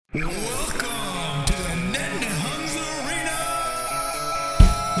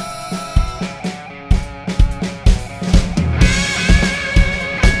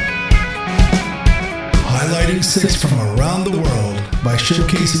by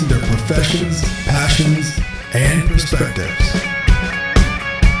showcasing their professions, passions, and perspectives.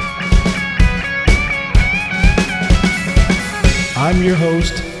 I'm your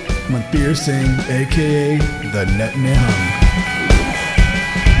host, Manthir Singh, aka the Net Nehung.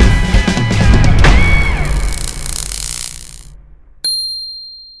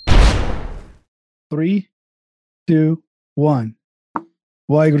 3, 2, 1.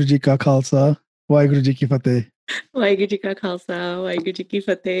 Waheguru Ji Ka Khalsa, Waheguru Ji Ki Fateh. Waheguru Ji Ka Khalsa, Waheguru Ji Ki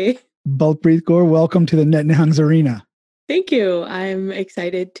Fateh. Balpreet Kaur, welcome to the Net Nehung's arena. Thank you. I'm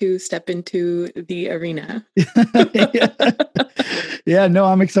excited to step into the arena. Yeah, no,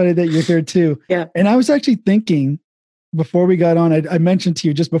 I'm excited that you're here too. Yeah. And I was actually thinking before we got on, I mentioned to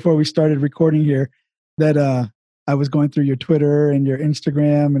you just before we started recording here that I was going through your Twitter and your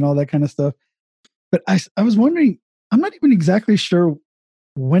Instagram and all that kind of stuff. But I was wondering, I'm not even exactly sure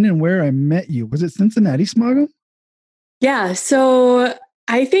when and where I met you. Was it Cincinnati Smagam? Yeah. So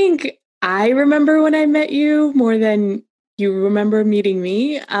I think I remember when I met you more than you remember meeting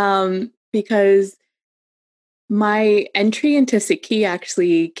me, because my entry into Sikhi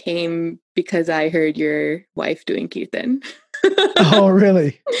actually came because I heard your wife doing Kirtan. Oh,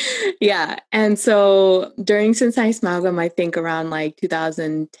 really? Yeah. And so during Cincinnati Smalgam, I think around like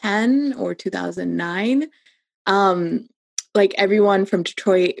 2010 or 2009, like everyone from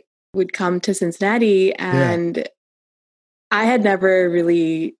Detroit would come to Cincinnati, and I had never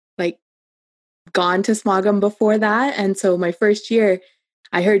really like gone to Smalgam before that. And so my first year,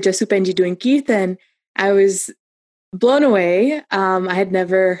 I heard Jasupenji doing Kirtan. I was blown away. I had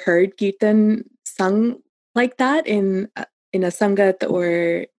never heard Kirtan sung like that in a sangat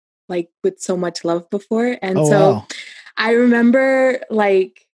or like with so much love before. And wow. I remember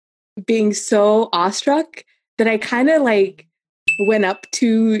like being so awestruck that I kind of like went up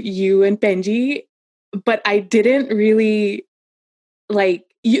to you and Benji, but I didn't really like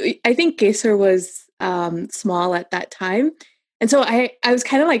you. I think Kesar was small at that time. And so I was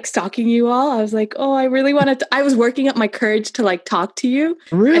kind of like stalking you all. I was like, oh, I really wanted to, I was working up my courage to like talk to you.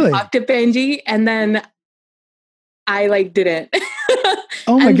 Really? And talk to Benji. And then I like didn't.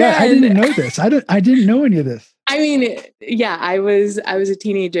 Oh my God. I didn't know this. I didn't know any of this. I mean, yeah, I was a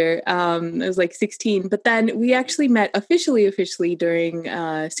teenager. I was like 16, but then we actually met officially during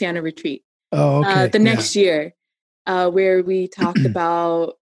Siena Retreat. Oh, okay. The next year, where we talked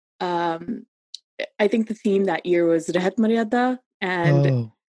about, I think the theme that year was Rehat Maryada.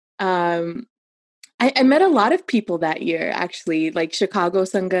 And I met a lot of people that year, actually, like Chicago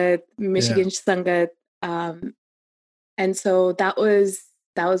Sangat, Michigan Sangat. And so that was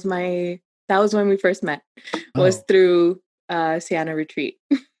when we first met, was through Siena Retreat.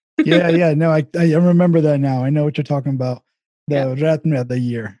 Yeah. No, I remember that now. I know what you're talking about. The Rehat Maryada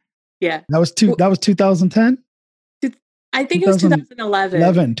year. Yeah. That was 2010? I think it was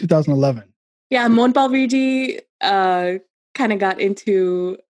 2011. 2011. Yeah, Mohanpal Virji kind of got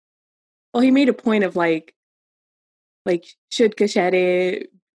into, well, he made a point of like should kashare,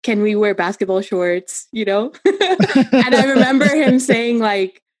 can we wear basketball shorts, you know? And I remember him saying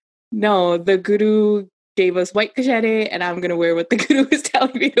like, no, the guru gave us white kashare and I'm going to wear what the guru is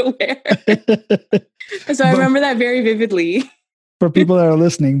telling me to wear. So I remember that very vividly. For people that are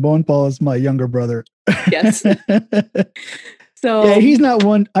listening, Mohanpal is my younger brother. Yes. So yeah, he's not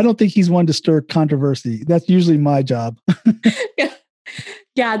one. I don't think he's one to stir controversy. That's usually my job.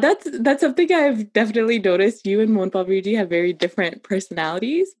 Yeah, that's something I've definitely noticed. You and Mohanpal Virji have very different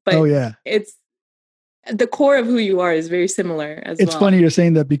personalities, but it's the core of who you are is very similar as well. It's funny you're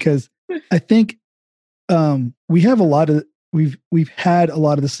saying that because I think we've had a lot of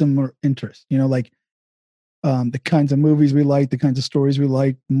the similar interests. You know, like the kinds of movies we like, the kinds of stories we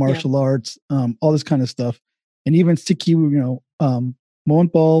like, martial arts, all this kind of stuff. And even Sikhi, you know,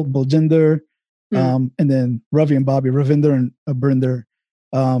 Mohanpal, Baljinder, and then Ravi and Bobby, Ravinder and Brinder.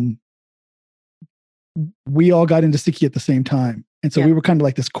 We all got into Sikhi at the same time. And so we were kind of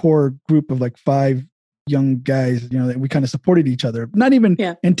like this core group of like 5 young guys, you know, that we kind of supported each other, not even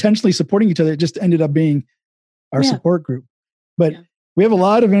intentionally supporting each other. It just ended up being our support group. But we have a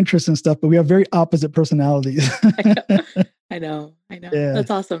lot of interests and stuff, but we have very opposite personalities. I know. Yeah. That's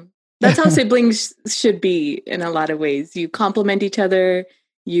awesome. That's how siblings should be in a lot of ways. You complement each other,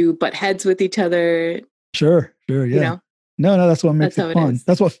 you butt heads with each other. Sure. Yeah. You know? No, that's what makes it fun.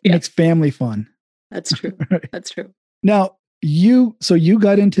 That's what makes family fun. That's true. Right. That's true. Now, you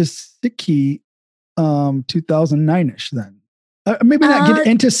got into Sikhi 2009-ish then. Maybe not get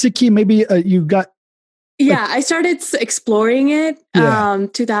into Sikhi, maybe you got... Yeah, I started exploring it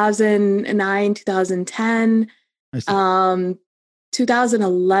 2009, 2010.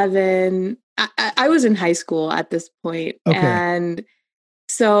 2011, I was in high school at this point, Okay. and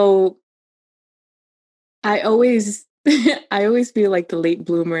so I always I always feel like the late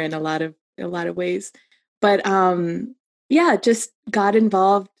bloomer in a lot of ways. But yeah, just got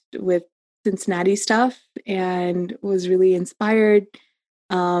involved with Cincinnati stuff and was really inspired.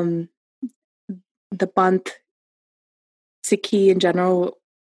 Um the Bunt Sikhi in general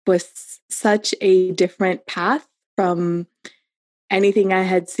was such a different path from anything I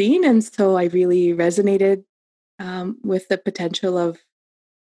had seen. And so I really resonated with the potential of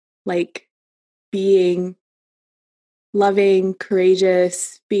like being loving,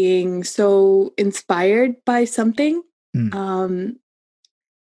 courageous, being so inspired by something Mm. um,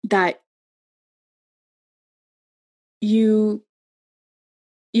 that you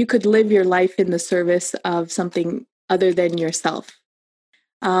you could live your life in the service of something other than yourself.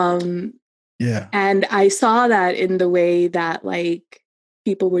 Um, Yeah. and I saw that in the way that like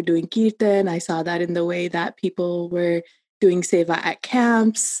people were doing kirtan. I saw that in the way that people were doing seva at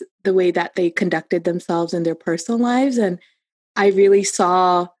camps, the way that they conducted themselves in their personal lives. And I really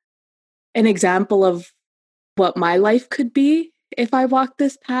saw an example of what my life could be if I walked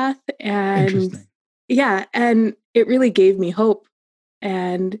this path. And Interesting. yeah, and it really gave me hope.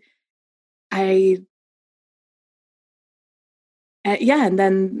 And I, yeah, and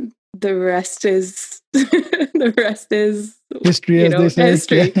then the rest is, the rest is, History, you as they know, say.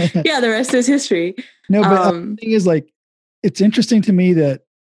 history. Yeah. Yeah, the rest is history. No, but Um, the thing is, like, it's interesting to me that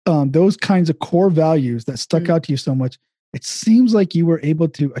those kinds of core values that stuck mm, out to you so much, it seems like you were able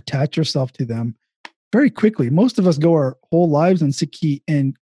to attach yourself to them very quickly. Most of us go our whole lives in Sikhi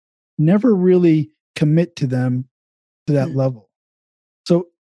and never really commit to them to that mm, level. So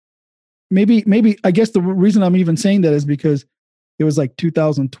maybe I guess the reason I'm even saying that is because it was like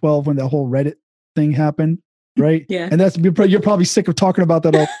 2012 when that whole Reddit thing happened, right? yeah, And that's you're probably sick of talking about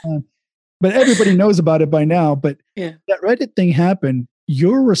that all the time, but everybody knows about it by now. But yeah, that Reddit thing happened.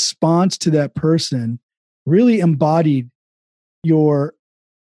 Your response to that person really embodied your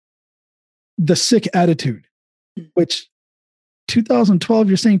the Sikh attitude, mm, which 2012,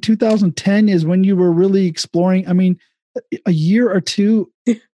 you're saying 2010 is when you were really exploring. I mean, a year or two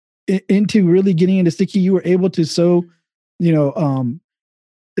into really getting into Sikhi, you were able to you know,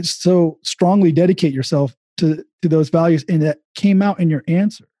 so strongly dedicate yourself to those values, and that came out in your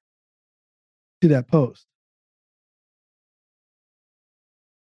answer to that post.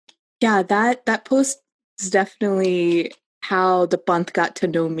 yeah. That post is definitely how the Bunt got to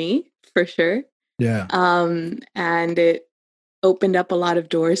know me for sure. Yeah. And it opened up a lot of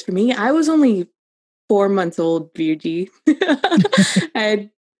doors for me. I was only 4 months old, Virgi. I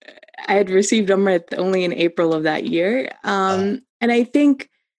had I had received Amrit only in April of that year. And I,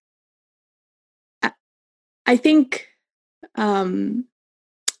 I think um,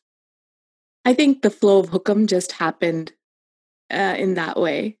 I think the flow of Hukam just happened in that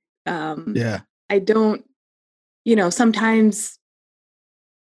way. Um, Yeah. I don't, you know, sometimes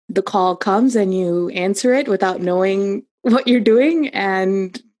the call comes and you answer it without knowing what you're doing,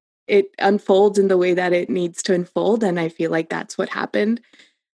 and it unfolds in the way that it needs to unfold. And I feel like that's what happened.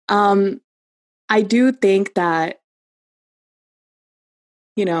 Um, I do think that,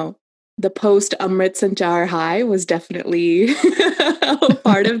 you know, the post Amrit Sanchar High was definitely a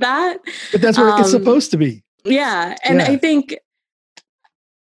part of that. But that's where it's Um, supposed to be. yeah. And I Yeah. think,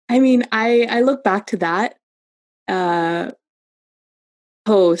 I mean, I look back to that uh,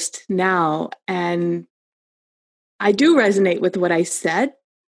 post now, and I do resonate with what I said,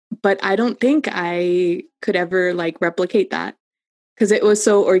 but I don't think I could ever like replicate that because it was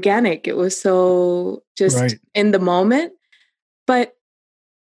so organic. It was so just Right. in the moment. But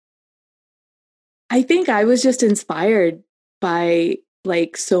I think I was just inspired by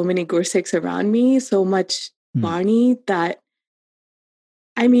like so many Gursikhs around me, so much Hmm. Barney that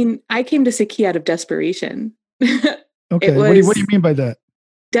I mean, I came to Sikhi out of desperation. It Okay. What do you was mean by that?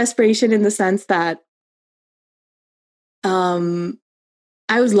 desperation in the sense that um,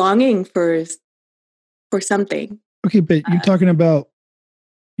 I was longing for something. Okay, but Uh, you're talking about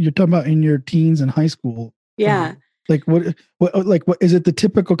in your teens and high school. yeah, Like what is it, the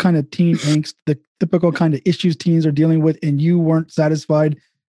typical kind of teen angst, the typical kind of issues teens are dealing with, and you weren't satisfied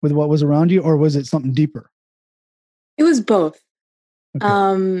with what was around you, or was it something deeper? it was both. Okay.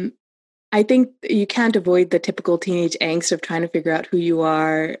 Um, I think you can't avoid the typical teenage angst of trying to figure out who you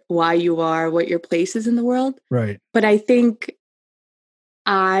are, why you are, what your place is in the world. Right. But I think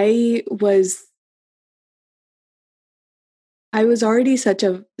I was I was already such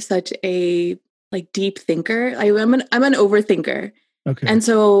a like deep thinker. I'm an overthinker. Okay. And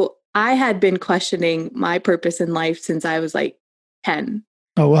so I had been questioning my purpose in life since I was like 10.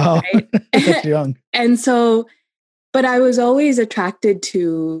 Oh, wow. right? That's young. And so, but I was always attracted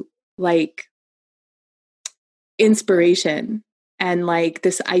to like inspiration and like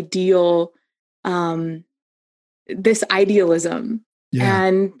um, this idealism. Yeah.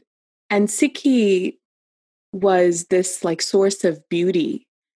 And Sikhi was this like source of beauty,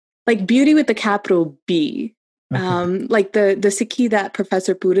 like beauty with the capital B. Okay. Like the Sikhi that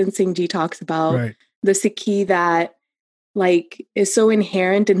Professor Puran Singh Ji talks about, Right. the Sikhi that like is so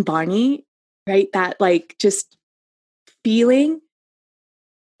inherent in Barney, right? That like just feeling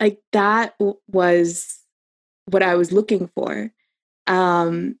like that was what I was looking for.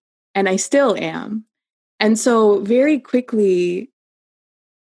 Um, and I still am. And so very quickly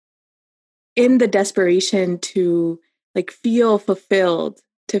in the desperation to like feel fulfilled,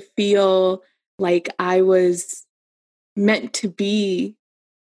 to feel like I was meant to be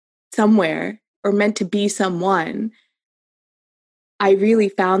somewhere or meant to be someone, I really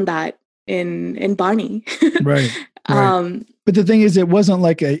found that in Barney. Right. Right. um, But the thing is, it wasn't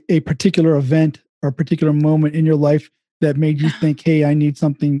like a particular event or a particular moment in your life that made you think, hey, I need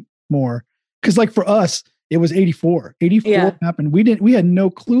something more. Because like for us, it was 84. 84 yeah. happened. We had no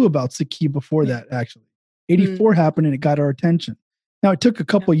clue about Sikhi before that, actually. 84 happened and it got our attention. Now it took a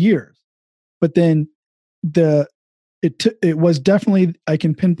couple years, but then it was definitely, I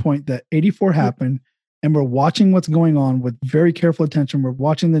can pinpoint that 84 happened and we're watching what's going on with very careful attention. We're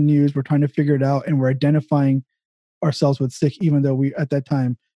watching the news, we're trying to figure it out, and we're identifying ourselves with Sikh, even though we at that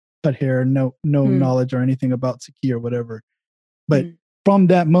time cut hair, no knowledge or anything about Sikhi or whatever. But from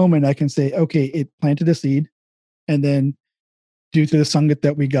that moment, I can say, okay, it planted a seed, and then due to the sangat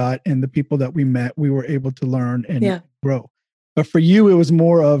that we got and the people that we met, we were able to learn and grow. But for you, it was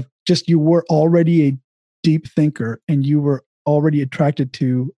more of just you were already a deep thinker and you were already attracted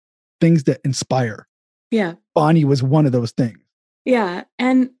to things that inspire. Yeah. Bonnie was one of those things. Yeah.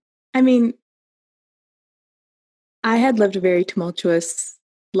 And I mean, I had lived a very tumultuous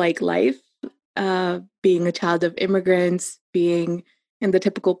like life, being a child of immigrants, being in the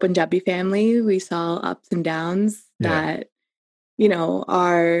typical Punjabi family. We saw ups and downs that, you know,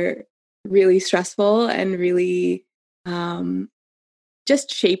 are really stressful and really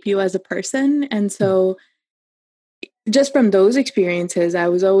just shape you as a person. And so just from those experiences, I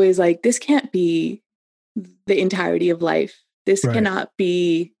was always like, this can't be the entirety of life. This cannot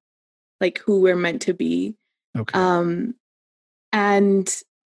be like who we're meant to be. Okay. And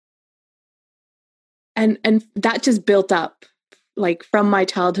that just built up like from my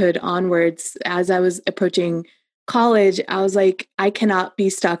childhood onwards. As I was approaching college, I was like, I cannot be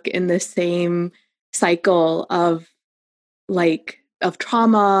stuck in the same cycle of like of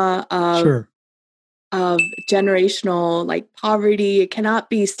trauma, of generational like poverty. It cannot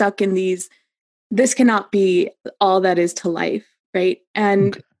be stuck in these. This cannot be all that is to life, right?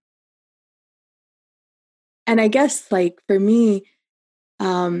 And I guess like for me,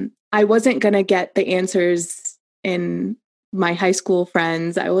 I wasn't going to get the answers in my high school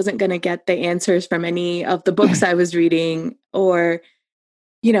friends. I wasn't going to get the answers from any of the books I was reading or,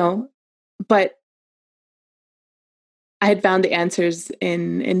 you know, but I had found the answers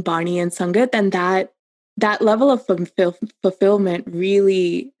in Barney and Sangat, and that level of fulfillment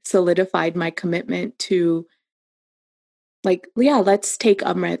really solidified my commitment to like, yeah, let's take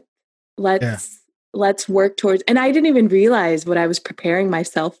Amrit. Let's work towards, and I didn't even realize what I was preparing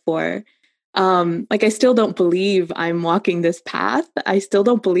myself for. Like I still don't believe I'm walking this path. I still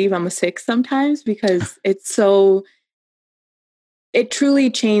don't believe I'm a Sikh sometimes because it truly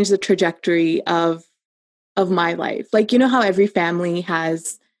changed the trajectory of my life. Like, you know how every family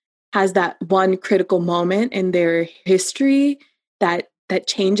has that one critical moment in their history that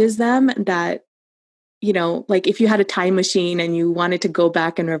changes them, that, you know, like if you had a time machine and you wanted to go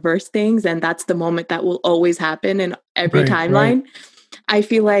back and reverse things, and that's the moment that will always happen in every timeline. I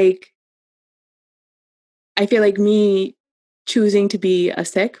feel like me choosing to be a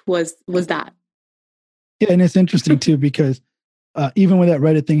Sikh was that. Yeah, and it's interesting too because even when that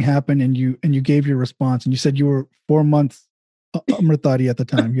Reddit thing happened and you gave your response and you said you were 4 months Amritari at the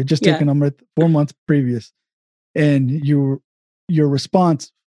time, you had just taken Amrit 4 months previous, and your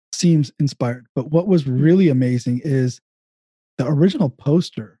response seems inspired. But what was really amazing is the original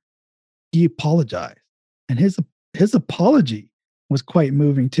poster. He apologized, and his apology was quite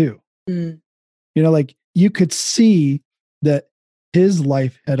moving too. You know, like you could see that his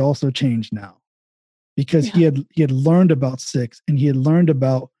life had also changed now because he had learned about Sikhs and he had learned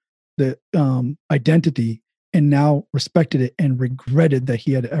about the identity and now respected it and regretted that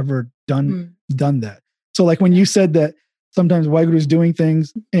he had ever done that. So like when you said that sometimes Waheguru is doing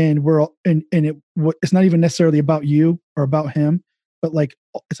things and it's not even necessarily about you or about him, but like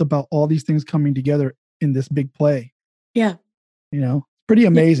all these things coming together in this big play. Yeah. Pretty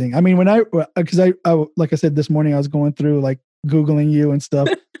amazing. I mean, because I like I said this morning, I was going through like Googling you and stuff,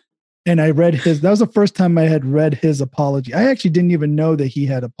 and I read that was the first time I had read his apology. I actually didn't even know that he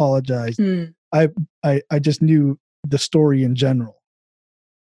had apologized. I just knew the story in general.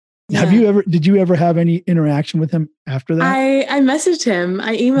 Yeah. Did you ever have any interaction with him after that? I messaged him.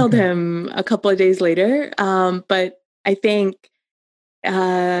 I emailed him a couple of days later. But I think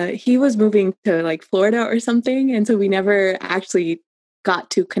he was moving to like Florida or something. And so we never actually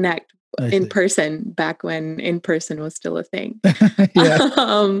got to connect in person back when in person was still a thing.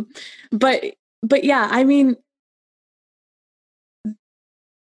 Yeah. But yeah, I mean,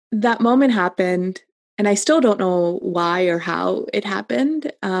 that moment happened and I still don't know why or how it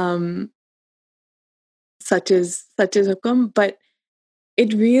happened. Such as Hukum, but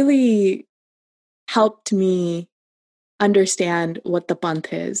it really helped me understand what the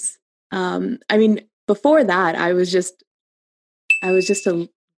Panth is. I mean, before that, I was just a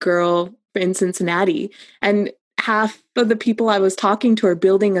girl in Cincinnati, and half of the people I was talking to or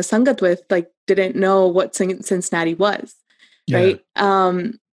building a sangat with, like, didn't know what Cincinnati was, right?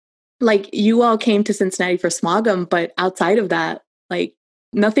 Like, you all came to Cincinnati for Smagam, but outside of that, like,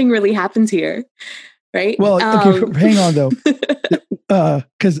 nothing really happens here, right? Well, okay, hang on though.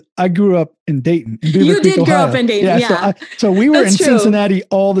 Because I grew up in Dayton. In Beaver you Creek, did grow Ohio. up in Dayton, yeah. So we were in Cincinnati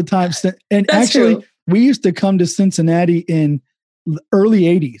all the time. And That's actually, true. We used to come to Cincinnati in early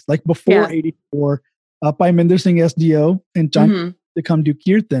 80s, like before 84, by Minder Singh SDO and John to come do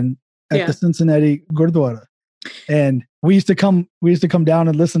Kirtan at the Cincinnati Gurdwara. And we used to come down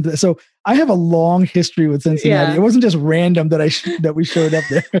and listen to it. So I have a long history with Cincinnati. It wasn't just random that we showed up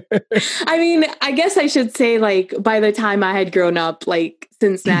there. I mean, I guess I should say, like, by the time I had grown up, like,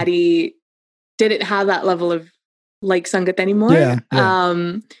 Cincinnati didn't have that level of like Sangat anymore.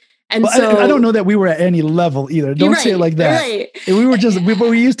 And so I don't know that we were at any level either. Don't say it like that. Right. We were just, but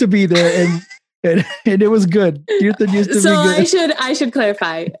we used to be there, and it was good. Kirtan used to be good. I should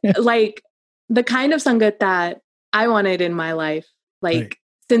clarify, like, the kind of Sangat that I wanted in my life, like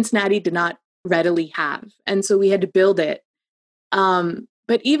Cincinnati did not readily have, and so we had to build it.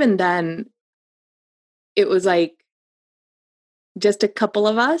 But even then, it was like just a couple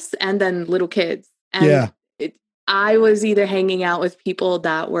of us, and then little kids, and I was either hanging out with people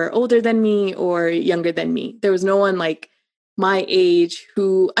that were older than me or younger than me. There was no one like my age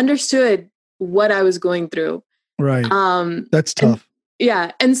who understood what I was going through. Right. That's tough.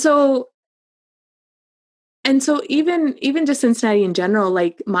 And so even just Cincinnati in general,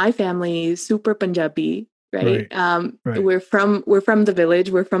 like, my family is super Punjabi, right? We're from the village,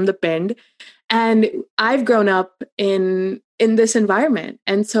 we're from the Pind, and I've grown up in this environment.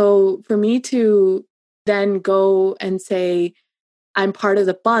 And so for me to then go and say I'm part of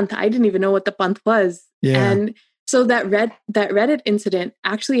the Panth, I didn't even know what the Panth was. And so that Reddit incident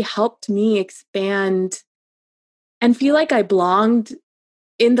actually helped me expand and feel like I belonged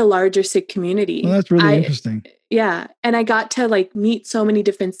in the larger Sikh community. Well, that's really interesting. Yeah. And I got to like meet so many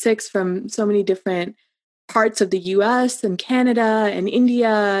different Sikhs from so many different parts of the US and Canada and India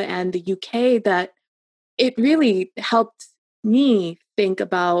and the UK that it really helped me think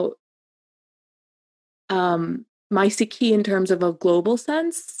about my Sikhi in terms of a global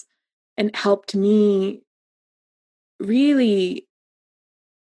sense, and helped me really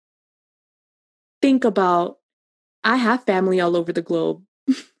think about, I have family all over the globe.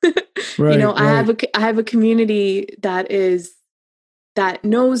 I have a community that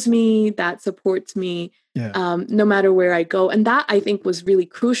knows me, that supports me, no matter where I go. And that, I think, was really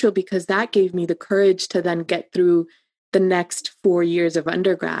crucial, because that gave me the courage to then get through the next 4 years of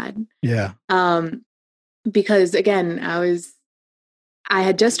undergrad. Because again, I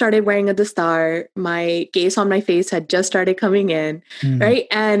had just started wearing a dastar. My gaze on my face had just started coming in, right?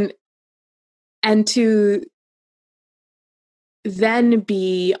 And to then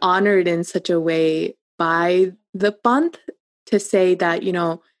be honored in such a way by the Panth to say that,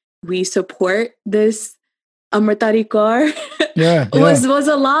 we support this Amritari Kaur was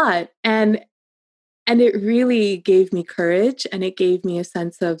a lot. And it really gave me courage, and it gave me a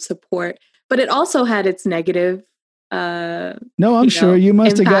sense of support. But it also had its negative no, I'm sure you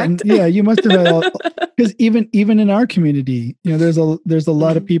must impact. have gotten, you must have, because even in our community, there's a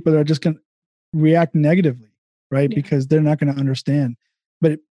lot of people that are just going to react negatively, right? Because they're not going to understand.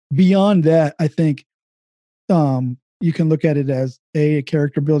 But beyond that, I think you can look at it as a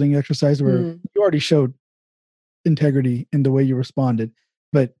character building exercise where you already showed integrity in the way you responded.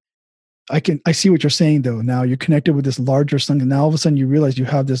 But I see what you're saying though. Now you're connected with this larger Sangha, and now all of a sudden you realize you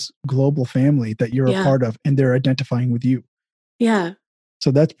have this global family that you're a part of, and they're identifying with you. Yeah.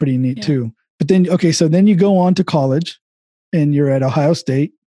 So that's pretty neat Yeah. too. But then, okay, so then you go on to college and you're at Ohio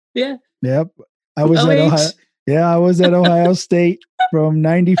State. Yeah. Yep. I was at Ohio. OH. Yeah, I was at Ohio State from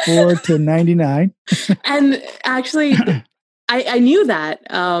 94 to 99. And actually, I knew that.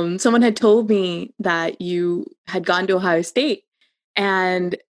 Someone had told me that you had gone to Ohio State.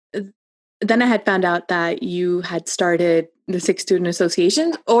 And then I had found out that you had started the Six Student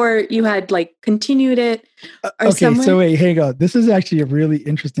Associations, or you had like continued it or Okay, somewhere. so wait, hang on. This is actually a really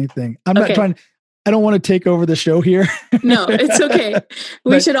interesting thing. I'm not Okay. trying, I don't want to take over the show here. No, it's okay.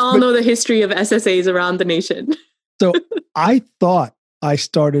 We But- should all know the history of SSAs around the nation. So I thought I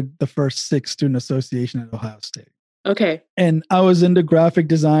started the first Six Student Association at Ohio State. Okay. And I was into graphic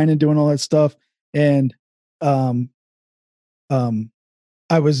design and doing all that stuff. And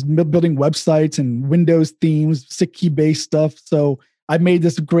I was building websites and Windows themes, SICKEY based stuff. So I made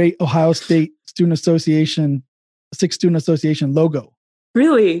this great Ohio State Student Association, Six Student Association logo.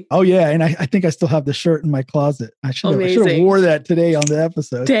 Really? Oh yeah, and I think I still have the shirt in my closet. I should have Amazing. wore that today on the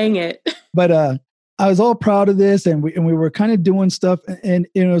episode. Dang it. But I was all proud of this, and we were kind of doing stuff, and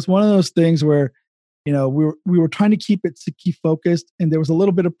it was one of those things where, you know, we were trying to keep it SICKEY focused, and there was a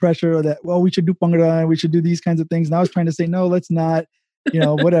little bit of pressure that, well, we should do Bhangra, we should do these kinds of things, and I was trying to say no, let's not, you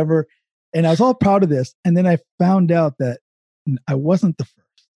know, whatever. And I was all proud of this, and then I found out that I wasn't the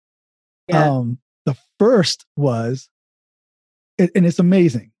first. Yeah. The first was, and it's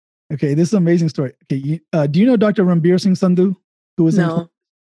amazing. Okay, this is an amazing story. Okay, do you know Dr. Ranbir Singh Sandhu, who was No.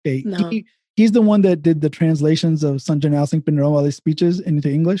 Okay, No. he's the one that did the translations of Sanjanal Singh Pinarwala's speeches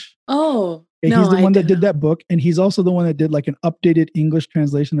into English. Oh, Okay, no, he's the I one that didn't did that book, and he's also the one that did like an updated English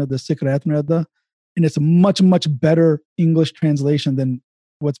translation of the Sikh Rathnada, and it's a much, much better English translation than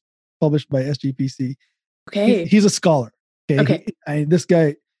what's published by SGPC. Okay. He's a scholar. Okay, this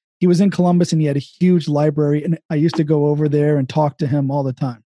guy, he was in Columbus and he had a huge library, and I used to go over there and talk to him all the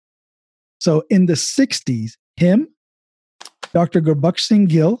time. So in the 60s, him, Dr. Gurbaksh Singh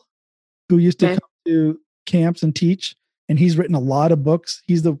Gill, who used to come to camps and teach, and he's written a lot of books.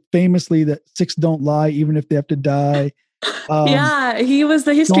 He's famously that Sikhs don't lie even if they have to die. Yeah, he was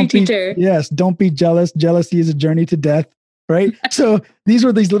the history teacher. Yes, don't be jealous. Jealousy is a journey to death, right? So these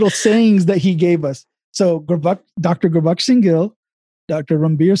were these little sayings that he gave us. So Dr. Gurbaksh Singh Gill, Dr.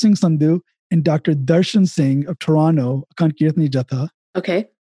 Ranbir Singh Sandhu, and Dr. Darshan Singh of Toronto, Akhand Kirtani Jatha, Okay.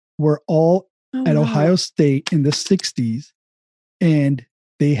 were all at Ohio State in the 60s, and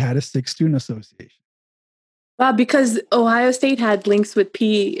they had a Sikh Student Association. Wow, because Ohio State had links with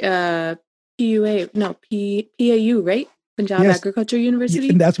PAU, right? Punjab Agriculture University.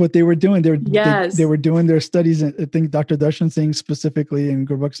 And that's what they were doing. They Yes. were doing their studies. I think Dr. Darshan Singh specifically and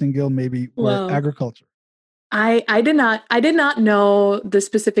Gurbaksh Singh Gill maybe were agriculture. I did not know the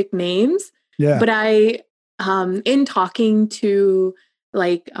specific names. Yeah. But I in talking to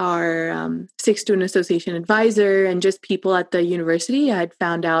like our Sikh Student Association advisor and just people at the university, I had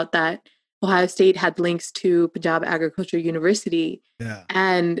found out that Ohio State had links to Punjab Agriculture University. Yeah.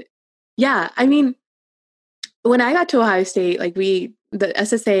 And yeah, I mean, when I got to Ohio State, like the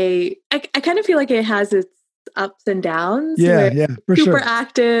SSA, I kind of feel like it has its ups and downs. Yeah, for super sure.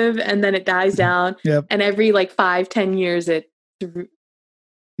 active, and then it dies down. Yep. And every like 5-10 years, it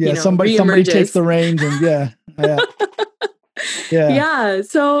somebody takes the reins, and yeah.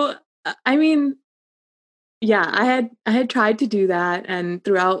 So I mean, yeah, I had tried to do that, and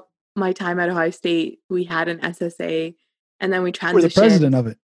throughout my time at Ohio State, we had an SSA, and then we transitioned. We're the president of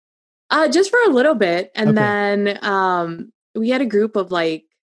it. Just for a little bit, and then we had a group of like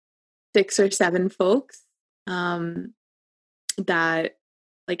 6 or 7 folks that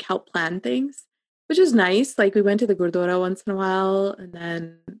like help plan things, which is nice. Like we went to the Gurdwara once in a while, and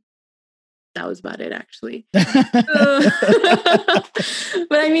then that was about it, actually. But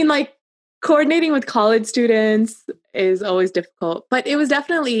I mean, like coordinating with college students is always difficult. But it was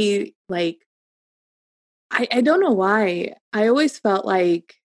definitely like, I don't know why. I always felt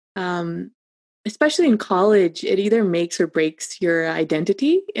like, especially in college, it either makes or breaks your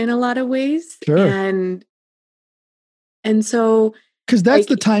identity in a lot of ways. Sure. And so, because that's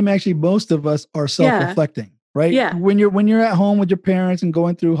the time actually most of us are self-reflecting, right? Yeah. When you're at home with your parents and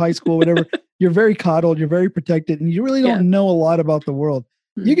going through high school, whatever, you're very coddled, you're very protected, and you really don't know a lot about the world.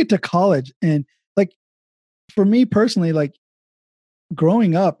 Mm-hmm. You get to college, and like for me personally, like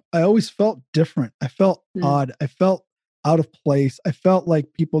growing up, I always felt different. I felt odd. I felt out of place. I felt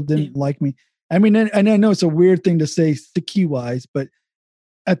like people didn't like me. I mean, and I know it's a weird thing to say Sikhi-wise, but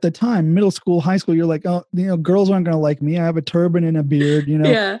at the time, middle school, high school, you're like, oh, you know, girls aren't going to like me. I have a turban and a beard, you know,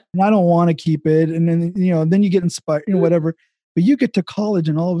 and I don't want to keep it. And then, you know, then you get inspired, you know, whatever. But you get to college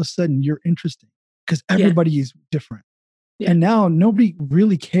and all of a sudden you're interesting because everybody is different. And now nobody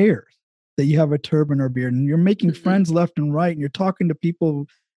really cares that you have a turban or beard, and you're making friends left and right, and you're talking to people,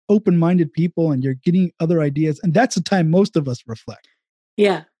 open-minded people, and you're getting other ideas. And that's the time most of us reflect.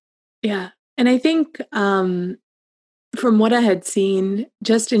 Yeah. Yeah. And I think from what I had seen,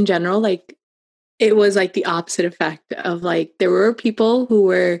 just in general, like it was like the opposite effect of like there were people who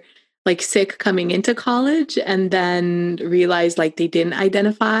were like sick coming into college and then realized like they didn't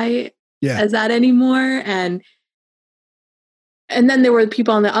identify as that anymore. And then there were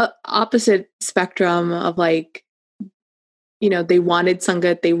people on the opposite spectrum of like, you know, they wanted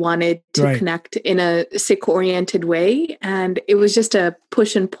Sangat, they wanted to connect in a Sikh oriented way. And it was just a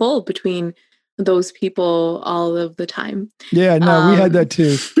push and pull between those people all of the time. Yeah, no, we had that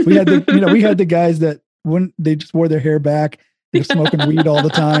too. We had the, you know, we had the guys that when they just wore their hair back, they're smoking weed all the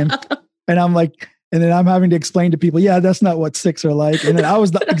time. And I'm like, and then I'm having to explain to people, yeah, that's not what Sikhs are like. And then I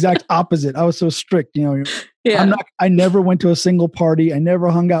was the exact opposite. I was so strict, you know. I never went to a single party. I never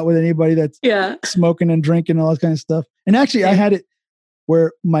hung out with anybody that's smoking and drinking and all that kind of stuff. And actually I had it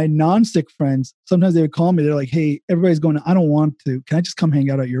where my non-Sikh friends, sometimes they would call me, they're like, hey, everybody's going, I don't want to. Can I just come hang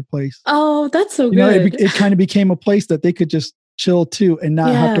out at your place? Oh, that's so good. You know, it kind of became a place that they could just chill to and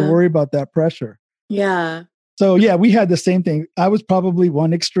not have to worry about that pressure. Yeah. So yeah, we had the same thing. I was probably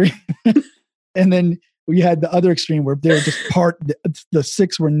one extreme. And then we had the other extreme where they were just the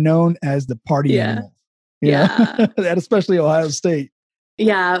Sikhs were known as the party animals. Yeah. And especially Ohio State.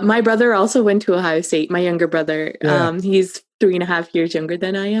 Yeah. My brother also went to Ohio State, my younger brother. Yeah. He's 3.5 years younger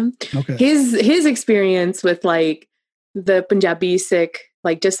than I am. Okay. His experience with like the Punjabi Sikh,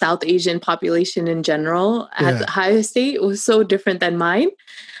 like just South Asian population in general at Ohio State was so different than mine.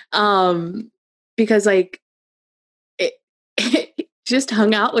 Because like it just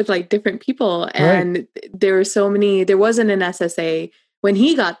hung out with like different people, and there wasn't an SSA when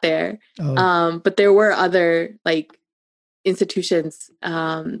he got there. But there were other like institutions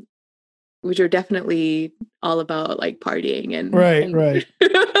which are definitely all about like partying and right.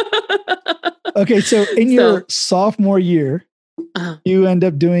 Okay, so in your sophomore year, you end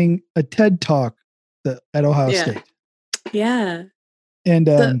up doing a TED Talk at Ohio State. Yeah. And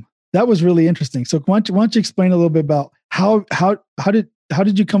that was really interesting. So why don't you explain a little bit about how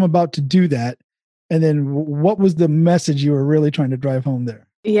did you come about to do that? And then what was the message you were really trying to drive home there?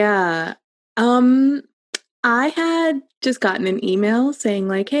 Yeah. I had just gotten an email saying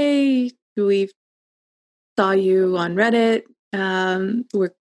like, hey, we saw you on Reddit.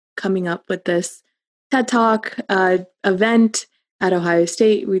 We're coming up with this TED Talk event at Ohio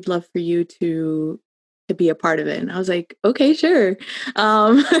State. We'd love for you to be a part of it. And I was like, okay, sure.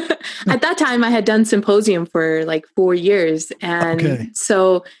 At that time I had done Symposium for like 4 years. And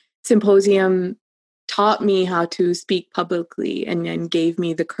so Symposium taught me how to speak publicly and gave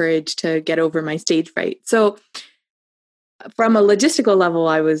me the courage to get over my stage fright. So from a logistical level,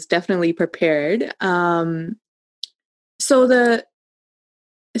 I was definitely prepared. So the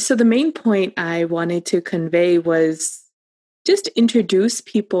main point I wanted to convey was just introduce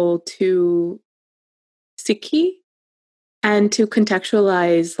people to Sikhi and to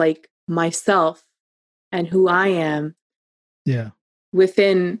contextualize like myself and who I am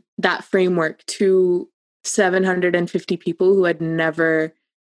within that framework to 750 people who had never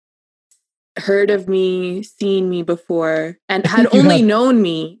heard of me, seen me before, and had only known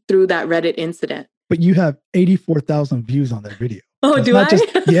me through that Reddit incident. But you have 84,000 views on that video. Oh, it's do I?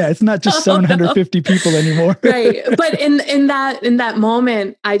 It's not just 750 people anymore. Right. But in that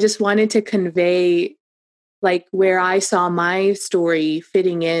moment, I just wanted to convey like where I saw my story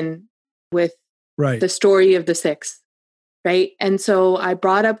fitting in with the story of the Sikhs. Right. And so I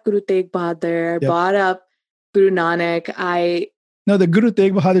brought up Guru Tegh Bahadur, brought up Guru Nanak. The Guru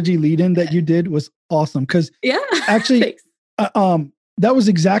Tegh Bahadur Ji lead-in that you did was awesome. Because actually, that was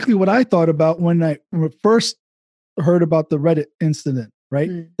exactly what I thought about when I first heard about the Reddit incident, right?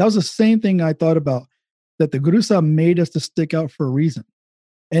 That was the same thing I thought about, that the Guru Sahib made us to stick out for a reason.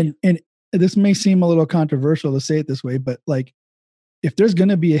 And this may seem a little controversial to say it this way, but like, if there's going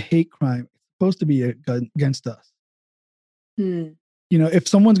to be a hate crime, it's supposed to be against us. You know, if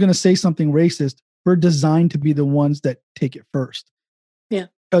someone's going to say something racist, we're designed to be the ones that take it first. Yeah.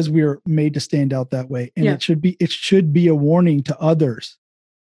 Because we're made to stand out that way. And it should be a warning to others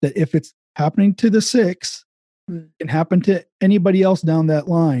that if it's happening to the Sikhs, it can happen to anybody else down that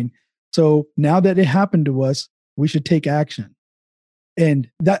line. So now that it happened to us, we should take action.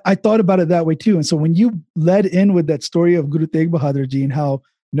 And that I thought about it that way too. And so when you led in with that story of Guru Tegh Bahadur Ji and how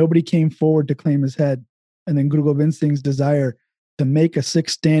nobody came forward to claim his head, and then Guru Gobind Singh's desire to make a Sikh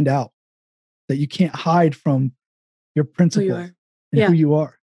stand out, that you can't hide from your principles and who you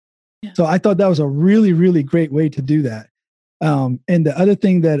are. Yeah. So I thought that was a really, really great way to do that. And the other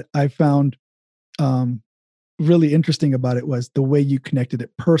thing that I found really interesting about it was the way you connected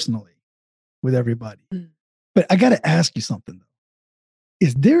it personally with everybody. Mm. But I got to ask you something though.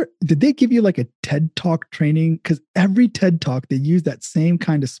 Did they give you like a TED Talk training? Because every TED Talk, they use that same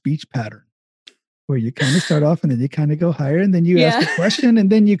kind of speech pattern where you kind of start off and then you kind of go higher and then you ask a question and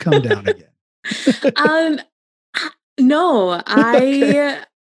then you come down again. No, Okay.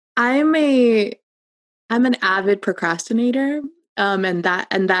 I'm an avid procrastinator. And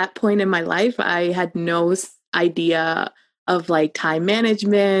that point in my life, I had no idea of like time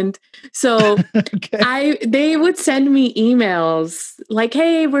management. So Okay. they would send me emails like,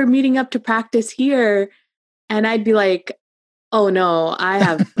 "Hey, we're meeting up to practice here." And I'd be like, "Oh no, I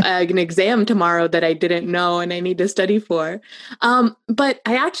have an exam tomorrow that I didn't know and I need to study for." But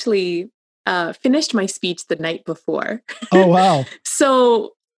I actually finished my speech the night before. Oh, wow.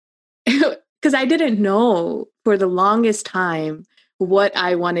 So, because I didn't know for the longest time what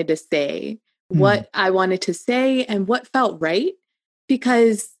I wanted to say, and what felt right,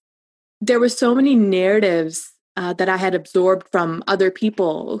 because there were so many narratives that I had absorbed from other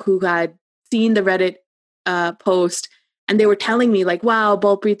people who had seen the Reddit post, and they were telling me like, "Wow,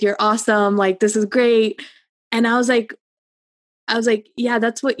 Balpreet, you're awesome! Like, this is great." And I was like, "Yeah,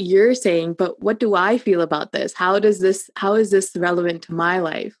 that's what you're saying, but what do I feel about this? How is this relevant to my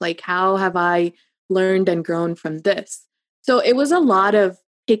life? Like, how have I learned and grown from this?" So it was a lot of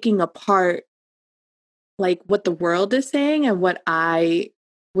picking apart like what the world is saying and what I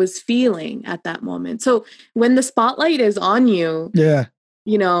was feeling at that moment. So when the spotlight is on you, Yeah.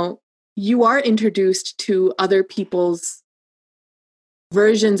 you know, you are introduced to other people's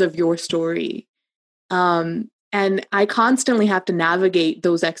versions of your story. And I constantly have to navigate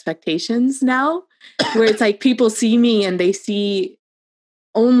those expectations now, where it's like people see me and they see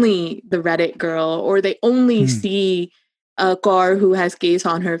only the Reddit girl, or they only see a Kaur who has gaze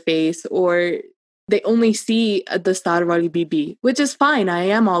on her face, or they only see the Starwali Bibi, which is fine. I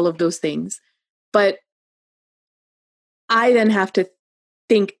am all of those things. But I then have to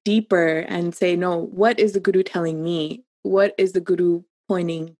think deeper and say, no, what is the Guru telling me? What is the Guru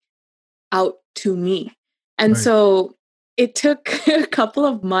pointing out to me? And Right. so it took a couple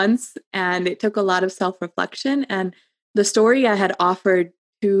of months and it took a lot of self-reflection. And the story I had offered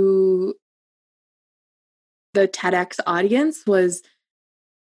to the TEDx audience was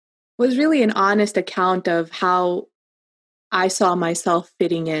really an honest account of how I saw myself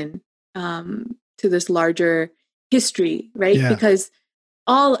fitting in to this larger history, right? Yeah. Because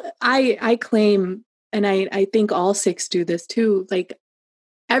I claim, and I think all Sikhs do this too, like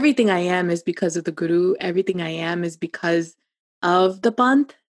everything I am is because of the Guru. Everything I am is because of the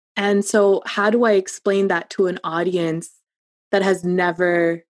Panth. And so how do I explain that to an audience that has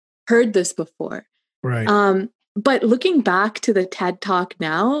never heard this before? Right. But looking back to the TED Talk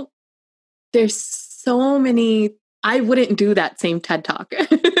now, there's so many. I wouldn't do that same TED Talk.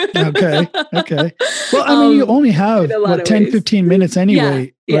 Okay. Okay. Well, I mean, you only In have a lot what, of 10, ways. 15 minutes Yeah.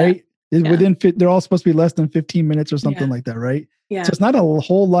 anyway, Yeah. right? Yeah. They're all supposed to be less than 15 minutes or something Yeah. like that, right? Yeah. So it's not a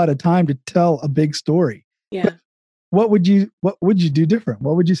whole lot of time to tell a big story. Yeah. What would you do different?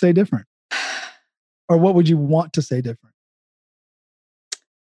 What would you say different? Or what would you want to say different?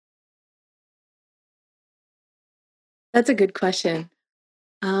 That's a good question.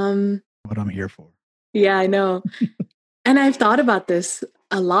 What I'm here for. Yeah, I know. And I've thought about this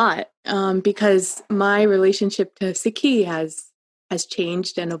a lot because my relationship to Sikhi has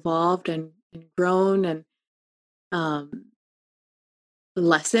changed and evolved and grown and um,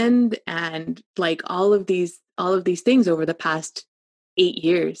 lessened, and like all of these things over the past 8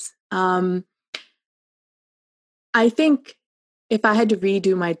 years. I think if I had to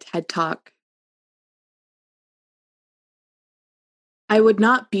redo my TED Talk, I would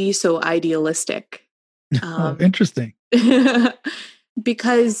not be so idealistic. Oh, interesting.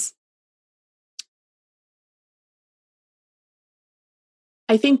 Because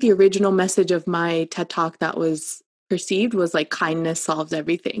I think the original message of my TED Talk that was perceived was like kindness solves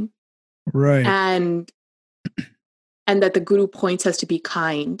everything. Right. And that the Guru points us to be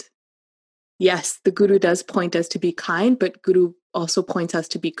kind. Yes, the Guru does point us to be kind, but Guru also points us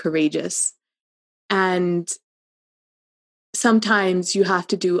to be courageous. And sometimes you have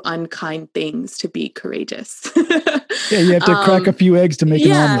to do unkind things to be courageous. Yeah, you have to crack a few eggs to make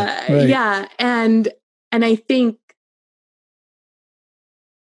an omelet. Right. Yeah. And I think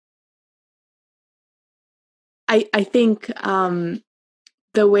I think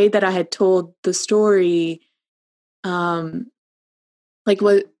the way that I had told the story, like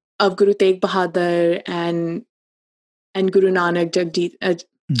what of Guru Tegh Bahadur and Guru Nanak Jagjit,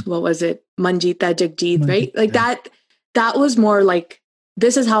 what was it, Manjita Jagjit, right? Like that that was more like,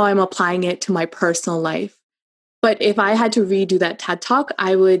 this is how I'm applying it to my personal life. But if I had to redo that TED Talk,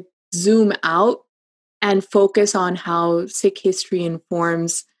 I would zoom out and focus on how Sikh history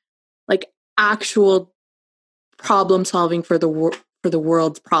informs like actual problem solving for the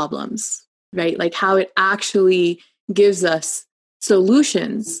world's problems, right? Like how it actually gives us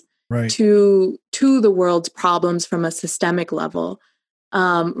solutions to the world's problems from a systemic level,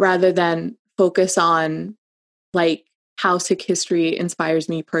 rather than focus on like how Sikh history inspires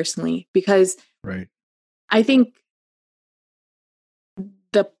me personally. Because I think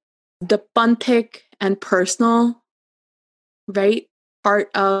the Panthik and personal, right,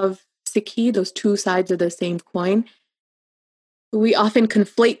 part of Sikhi, those two sides of the same coin, we often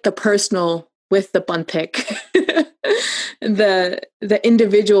conflate the personal with the Panthik, the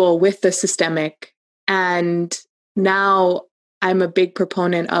individual with the systemic. And now I'm a big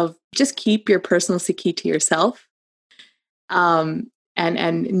proponent of just keep your personal Sikhi to yourself, and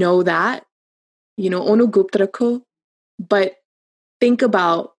know that, onu gupt rakho, but think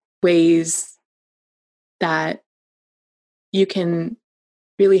about ways that you can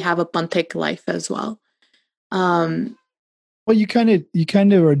really have a Panthik life as well. Well, you kind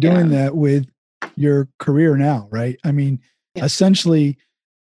of are doing that with your career now, right? I mean, essentially,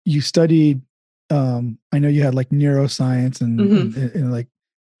 you studied. I know you had like neuroscience and like,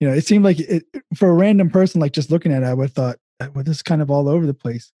 it seemed like for a random person, like just looking at it, I would have thought, well, this is kind of all over the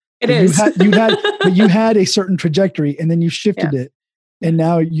place. It is. But you had a certain trajectory, and then you shifted it, and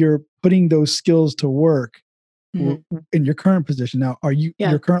now you're putting those skills to work in your current position. Now,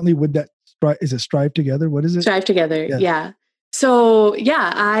 you're currently with that? Is it Strive Together? What is it? Strive Together. Yeah. So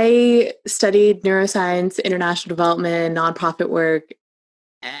I studied neuroscience, international development, nonprofit work,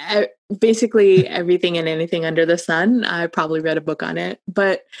 basically everything and anything under the sun. I probably read a book on it,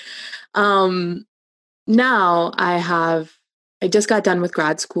 but now I just got done with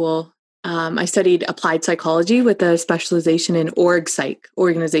grad school. I studied applied psychology with a specialization in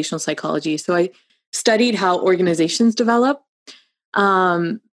organizational psychology. So I studied how organizations develop.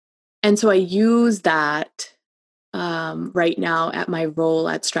 And so I use that right now at my role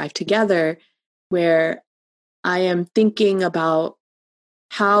at Strive Together, where I am thinking about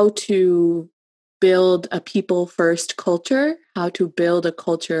how to build a people-first culture, how to build a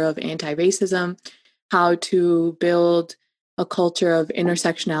culture of anti-racism, how to build a culture of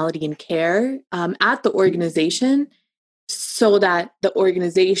intersectionality and care at the organization, so that the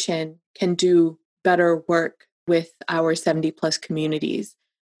organization can do better work with our 70 plus communities.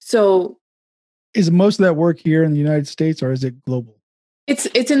 So is most of that work here in the United States, or is it global? It's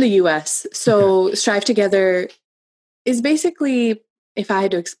in the US. So Strive Together is basically, if I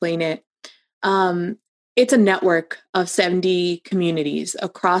had to explain it, it's a network of 70 communities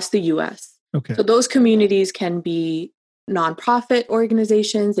across the US. Okay. So those communities can be nonprofit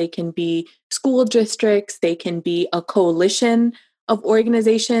organizations, they can be school districts, they can be a coalition of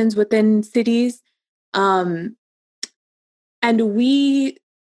organizations within cities. And we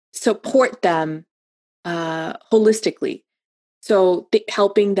support them holistically. So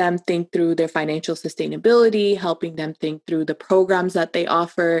helping them think through their financial sustainability, helping them think through the programs that they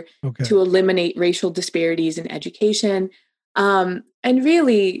offer to eliminate racial disparities in education, and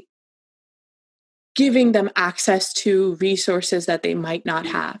really giving them access to resources that they might not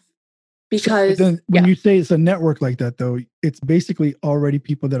have. Because so then when you say it's a network like that, though, it's basically already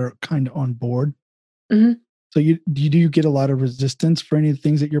people that are kind of on board. Mm-hmm. So do you get a lot of resistance for any of the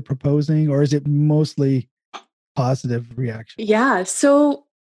things that you're proposing, or is it mostly positive reaction? Yeah. So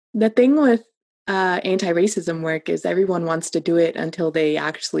the thing with anti-racism work is everyone wants to do it until they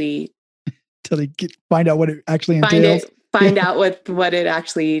actually find out what it actually entails. Find out what it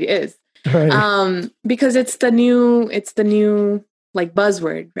actually is. Right. Because it's the new like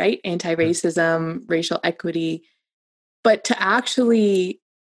buzzword, right? Anti-racism, racial equity. But to actually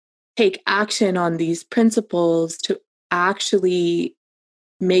take action on these principles, to actually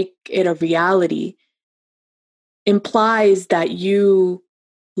make it a reality, implies that you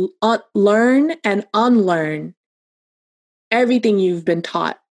learn and unlearn everything you've been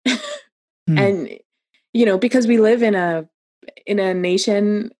taught. And, because we live in a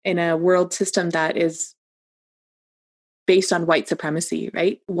nation, in a world system that is based on white supremacy,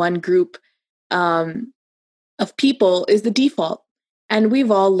 right? One group of people is the default. And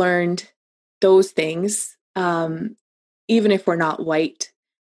we've all learned those things, even if we're not white,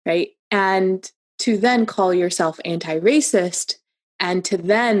 right? And to then call yourself anti-racist and to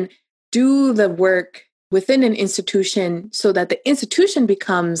then do the work within an institution so that the institution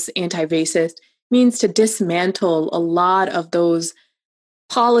becomes anti-racist means to dismantle a lot of those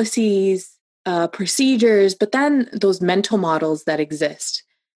policies, procedures, but then those mental models that exist,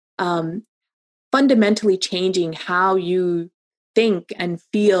 fundamentally changing how you think and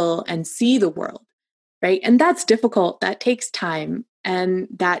feel and see the world, right? And that's difficult. That takes time, and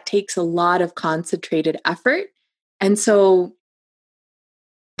that takes a lot of concentrated effort. And so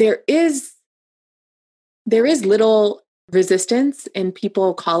there is little resistance in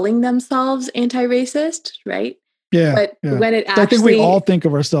people calling themselves anti-racist, right? Yeah. But when it So actually, I think we all think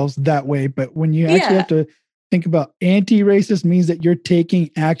of ourselves that way, but when you actually have to think about anti-racist, means that you're taking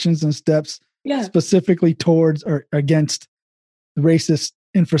actions and steps specifically towards or against racist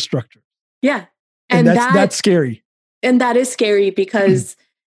infrastructure. Yeah. And that's scary. And that is scary because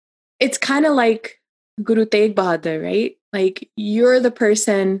it's kind of like Guru Tegh Bahadur, right? Like you're the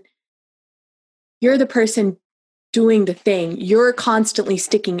person doing the thing. You're constantly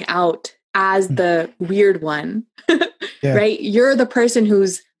sticking out as the weird one, right? You're the person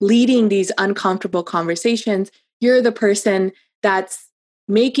who's leading these uncomfortable conversations. You're the person that's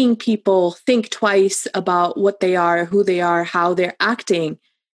making people think twice about what they are, who they are, how they're acting.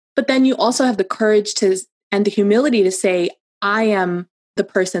 But then you also have the courage and the humility to say, I am the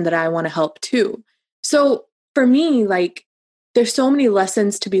person that I want to help too. So for me, like, there's so many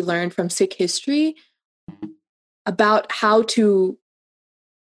lessons to be learned from Sikh history about how to,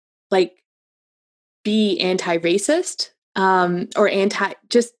 like, be anti-racist, or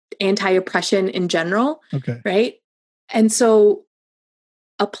anti-oppression in general. Okay. Right. And so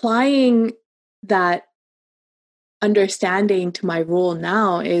applying that understanding to my role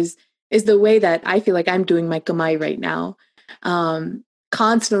now is the way that I feel like I'm doing my kamai right now.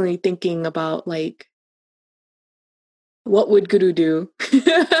 Constantly thinking about, like, what would Guru do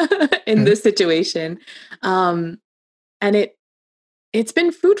in this situation? And it's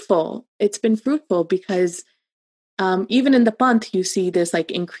been fruitful. It's been fruitful because even in the Panth, you see this,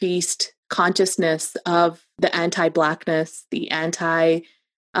 like, increased consciousness of the anti-Blackness, the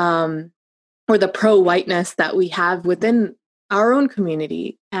or the pro-whiteness that we have within our own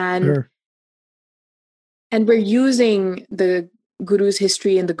community. And we're using the Guru's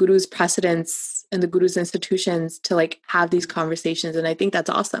history and the Guru's precedents and the Guru's institutions to, like, have these conversations. And I think that's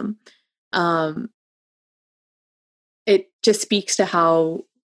awesome. It just speaks to how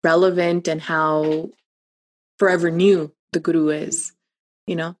relevant and how forever new the Guru is,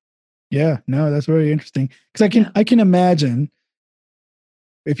 you know? Yeah, no, that's very interesting. Because I can imagine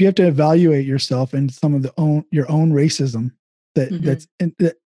if you have to evaluate yourself and some of your own racism that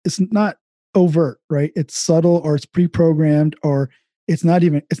it's not overt, right? It's subtle, or it's pre-programmed, or it's not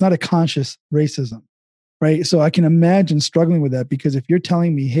a conscious racism, right? So I can imagine struggling with that, because if you're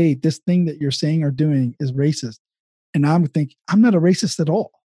telling me, hey, this thing that you're saying or doing is racist, and I'm thinking, I'm not a racist at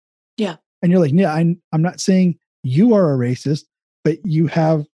all. Yeah. And you're like, yeah, I'm not saying you are a racist, but you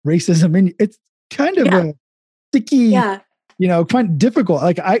have racism in you. It's kind of a sticky, kind of difficult.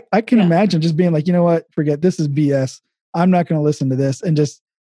 Like I can imagine just being like, you know what, forget, this is BS. I'm not going to listen to this, and just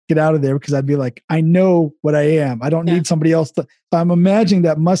get out of there, because I'd be like, I know what I am. I don't need somebody else to. So I'm imagining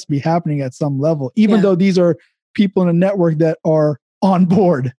that must be happening at some level, even though these are people in a network that are on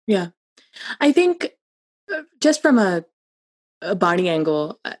board. Yeah. I think just from a Barney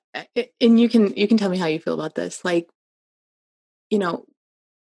angle, and you can tell me how you feel about this. Like, you know,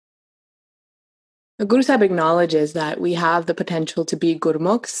 Guru Sahib acknowledges that we have the potential to be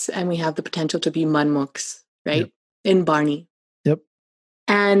Gurmukhs and we have the potential to be Manmukhs, right? Yep. In Barney. Yep.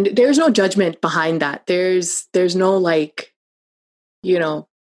 And there's no judgment behind that. There's no, like, judgment.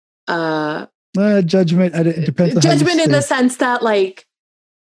 It depends on judgment in the sense that, like,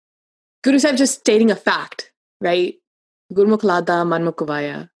 Guru Sahib just stating a fact, right? Gurmukh lada, Manmukh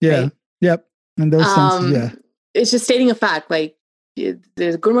kuvaya. Yeah. Right? Yep. In those senses, it's just stating a fact. Like,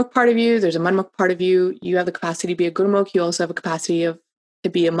 there's a Gurmukh part of you, there's a Manmukh part of you. You have the capacity to be a Gurmukh. You also have a capacity to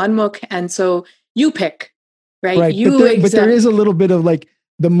be a Manmukh. And so you pick, right? But there is a little bit of, like,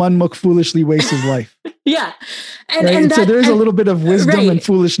 the Manmukh foolishly wastes his life. Yeah. And so there's a little bit of wisdom and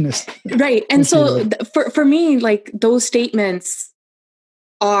foolishness. Right. And so for me, like, those statements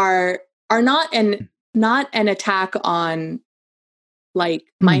are not an attack on, like,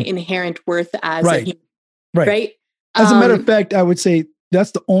 my inherent worth as a human. Right. As a matter of fact, I would say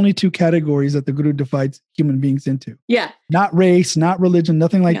that's the only two categories that the Guru divides human beings into. Yeah. Not race, not religion,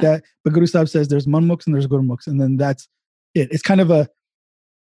 nothing like that. But Guru Sahib says there's Manmukhs and there's Gurmukhs. And then that's it. It's kind of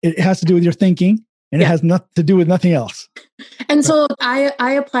it has to do with your thinking, and it has nothing to do with nothing else. And so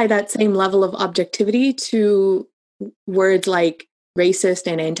I apply that same level of objectivity to words like racist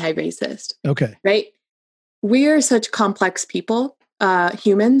and anti-racist. Okay. Right? We're such complex people.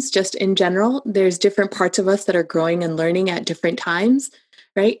 Humans, just in general, there's different parts of us that are growing and learning at different times,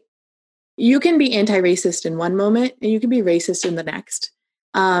 right? you can be anti-racist in one moment and you can be racist in the next.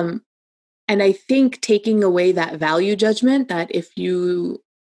 And I think taking away that value judgment, that if you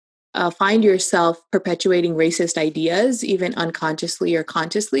find yourself perpetuating racist ideas, even unconsciously or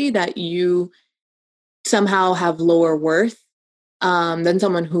consciously, that you somehow have lower worth than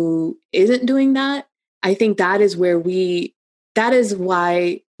someone who isn't doing that. I think that is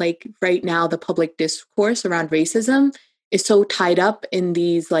why, like right now, the public discourse around racism is so tied up in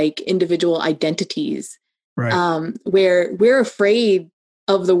these like individual identities, Right. where we're afraid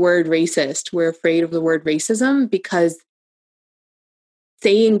of the word racist. We're afraid of the word racism because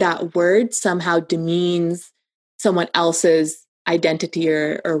saying that word somehow demeans someone else's identity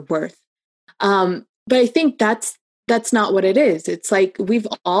or worth. But I think that's not what it is. It's like we've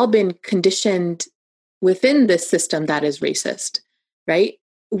all been conditioned within this system that is racist, right?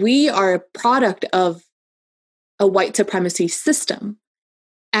 We are a product of a white supremacy system.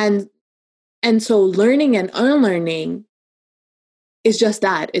 And so learning and unlearning is just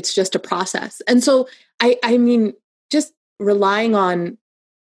that. It's just a process. And so I mean, just relying on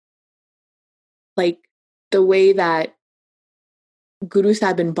like the way that Guru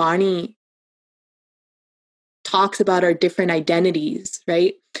Sahib and Bani talks about our different identities,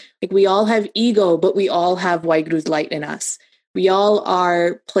 right? Like we all have ego, but we all have Waheguru's light in us. We all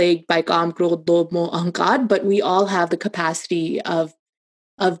are plagued by Kam, Krodh, Lobh, Moh, Ahankar, but we all have the capacity of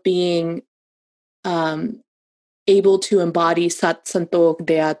being able to embody Sat, Santokh,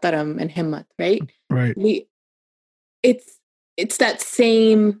 Daya, Dharam, and Himmat, right? Right. It's that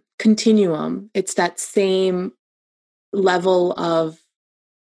same continuum. It's that same level of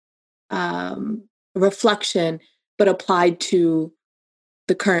reflection, but applied to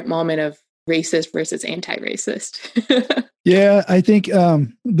the current moment of racist versus anti-racist. Yeah, I think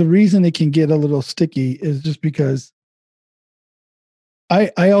the reason it can get a little sticky is just because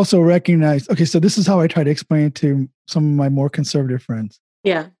I also recognize, okay, so this is how I try to explain it to some of my more conservative friends.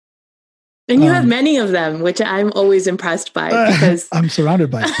 Yeah. And you have many of them, which I'm always impressed by because I'm surrounded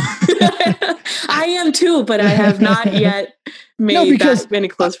by them. I am too, but I have not yet made that many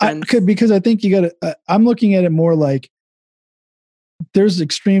close friends. Because I think you got to, I'm looking at it more like there's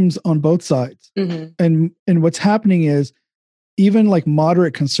extremes on both sides. Mm-hmm. And what's happening is even like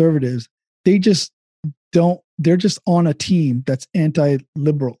moderate conservatives, they're just on a team that's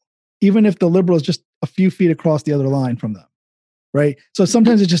anti-liberal, even if the liberal is just a few feet across the other line from them. Right. So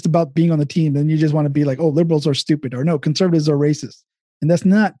sometimes it's just about being on the team. Then you just want to be like, oh, liberals are stupid, or no, conservatives are racist. And that's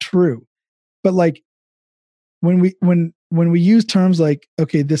not true. But like when we use terms like,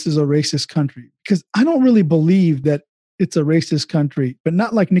 okay, this is a racist country, because I don't really believe that it's a racist country, but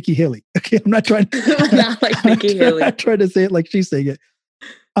not like Nikki Haley. Okay. I'm not trying to not like Nikki Haley. I try to say it like she's saying it.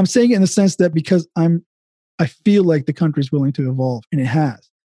 I'm saying it in the sense that because I feel like the country's willing to evolve, and it has.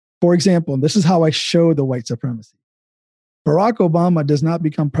 For example, this is how I show the white supremacy. Barack Obama does not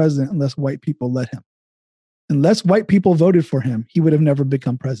become president unless white people let him. Unless white people voted for him, he would have never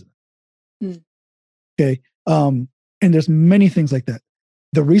become president. Okay. And there's many things like that.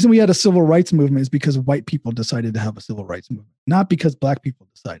 The reason we had a civil rights movement is because white people decided to have a civil rights movement, not because black people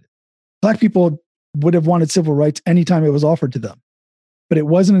decided. Black people would have wanted civil rights anytime it was offered to them. But it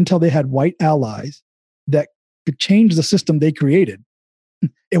wasn't until they had white allies that could change the system they created.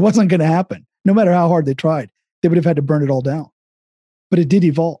 It wasn't going to happen, no matter how hard they tried. They would have had to burn it all down. But it did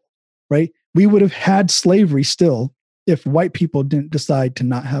evolve, right? We would have had slavery still if white people didn't decide to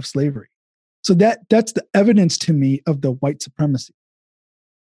not have slavery. So that's the evidence to me of the white supremacy.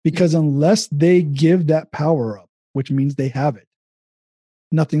 Because unless they give that power up, which means they have it,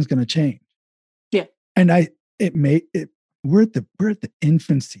 nothing's going to change. Yeah. And we're at the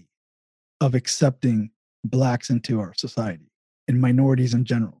infancy of accepting blacks into our society and minorities in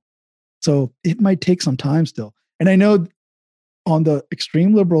general. So it might take some time still. And I know on the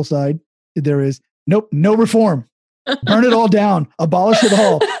extreme liberal side, there is no reform. Burn it all down. Abolish it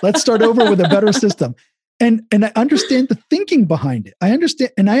all. Let's start over with a better system. And I understand the thinking behind it. I understand,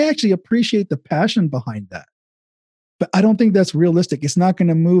 and I actually appreciate the passion behind that. But I don't think that's realistic. It's not going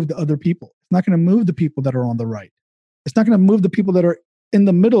to move the other people. It's not going to move the people that are on the right. It's not going to move the people that are in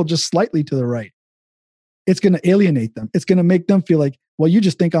the middle, just slightly to the right. It's going to alienate them. It's going to make them feel like, well, you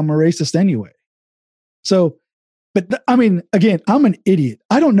just think I'm a racist anyway. So, but I mean, again, I'm an idiot.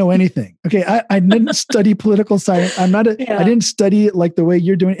 I don't know anything. Okay. I didn't study political science. I didn't study it like the way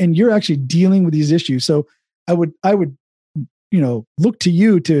you're doing, and you're actually dealing with these issues. So I would, look to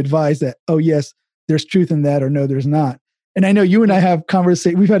you to advise that, oh yes, there's truth in that, or no, there's not. And I know you and I have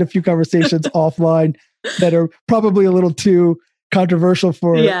we've had a few conversations offline that are probably a little too controversial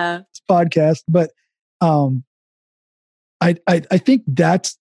for this podcast, but I think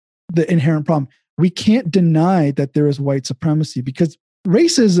that's the inherent problem. We can't deny that there is white supremacy because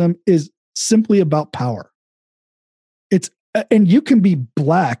racism is simply about power. And you can be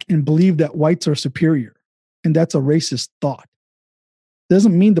black and believe that whites are superior, and that's a racist thought.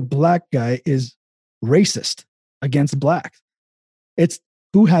 Doesn't mean the black guy is racist against blacks. It's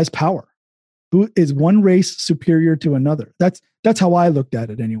who has power. Who is one race superior to another? That's how I looked at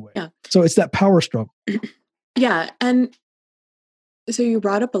it anyway. Yeah. So it's that power struggle. Yeah. And so you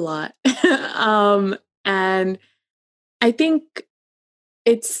brought up a lot. And I think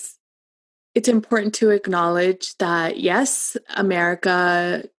it's important to acknowledge that, yes,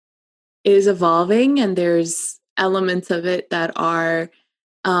 America is evolving and there's elements of it that are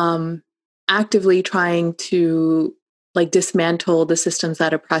actively trying to dismantle the systems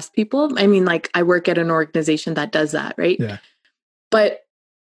that oppress people. I mean, I work at an organization that does that, right? Yeah. But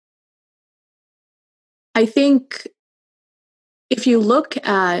I think if you look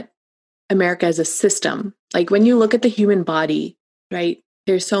at America as a system, when you look at the human body, right?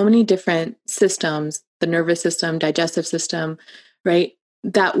 There's so many different systems, the nervous system, digestive system, right?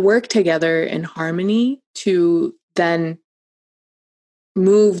 That work together in harmony to then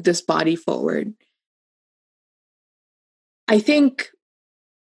move this body forward. I think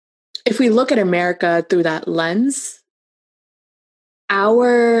if we look at America through that lens,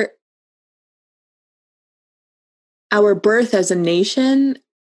 our birth as a nation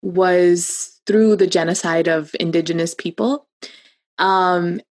was through the genocide of indigenous people,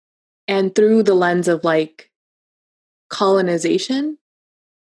 and through the lens of colonization.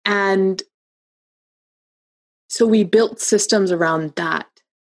 And so we built systems around that,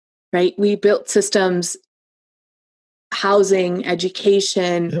 right? We built systems, housing,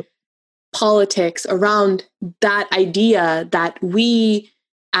 education, yep, politics around that idea that we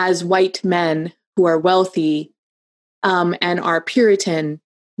as white men who are wealthy and are Puritan,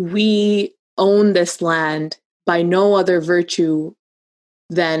 we own this land by no other virtue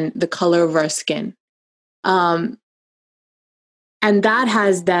than the color of our skin. And that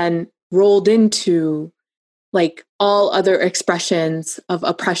has then rolled into all other expressions of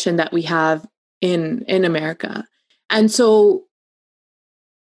oppression that we have in America. And so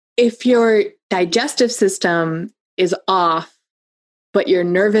if your digestive system is off, but your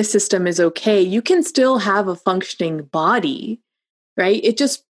nervous system is okay, you can still have a functioning body, right? It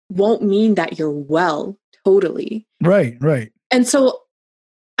just won't mean that you're well, totally. Right, right. And so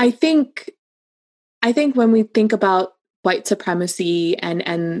I think when we think about white supremacy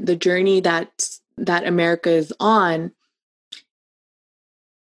and the journey that America is on,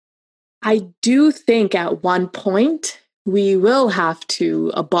 I do think at one point we will have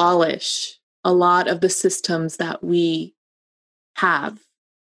to abolish a lot of the systems that we have,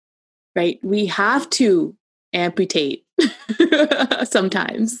 right? We have to amputate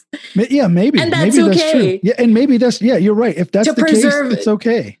sometimes. Yeah, maybe. And that's maybe okay. True. Yeah, and maybe you're right. If that's the case, it's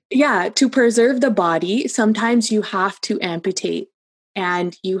okay. Yeah, to preserve the body, sometimes you have to amputate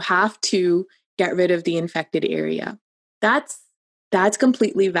and you have to get rid of the infected area. That's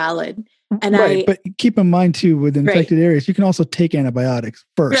completely valid. And right, but keep in mind too, with infected areas, you can also take antibiotics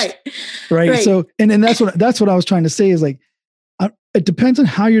first, right? So, and that's what I was trying to say is it depends on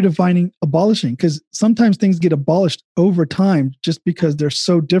how you're defining abolishing, because sometimes things get abolished over time just because they're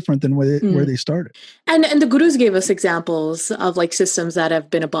so different than where they started. And the gurus gave us examples of systems that have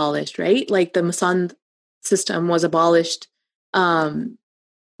been abolished, right? The Masand system was abolished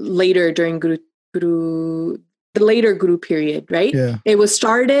later during the later Guru period, right? Yeah. It was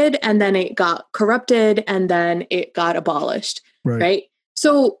started and then it got corrupted and then it got abolished, right?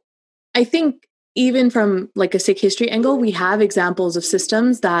 So I think even from a Sikh history angle, we have examples of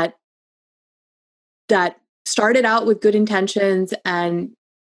systems that started out with good intentions and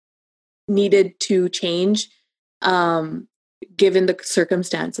needed to change given the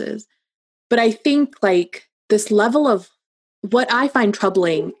circumstances. But I think this level of what I find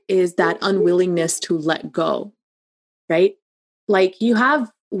troubling is that unwillingness to let go. Right? You have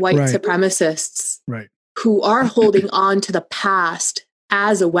white supremacists who are holding on to the past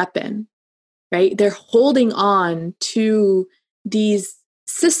as a weapon, right? They're holding on to these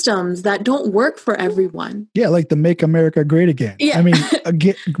systems that don't work for everyone. Yeah, the Make America Great Again. Yeah. I mean,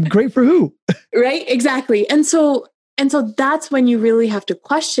 great for who? Right? Exactly. And so that's when you really have to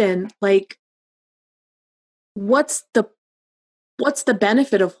question, what's the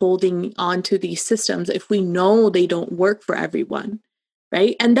benefit of holding on to these systems if we know they don't work for everyone,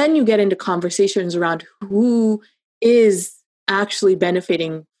 right? And then you get into conversations around who is actually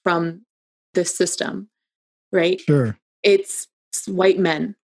benefiting from this system, right? Sure. It's white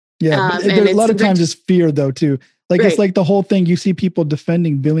men. Yeah, but a lot of times it's fear though too. Like, it's Right. like the whole thing. You see people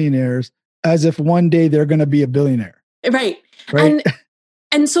defending billionaires as if one day they're going to be a billionaire. Right. Right.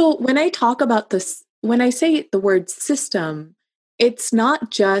 And so when I talk about this, when I say the word system, it's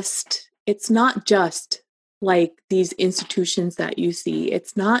not just like these institutions that you see.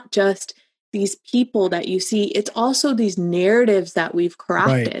 It's not just these people that you see. It's also these narratives that we've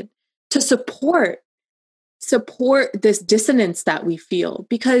crafted to support this dissonance that we feel,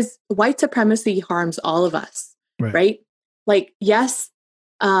 because white supremacy harms all of us, right? Like, yes,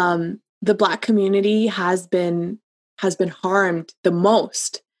 the Black community has been harmed the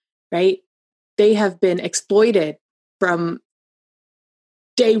most, right? They have been exploited from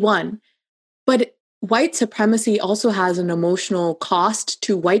day one. But white supremacy also has an emotional cost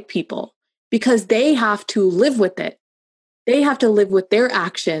to white people, because they have to live with it. They have to live with their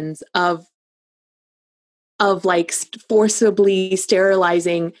actions of like forcibly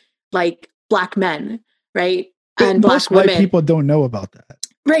sterilizing like Black men, right? And most Black women. white people don't know about that.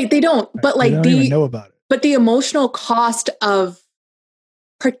 Right, they don't. Right. But like they don't even know about it. But the emotional cost of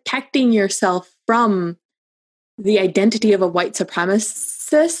protecting yourself from the identity of a white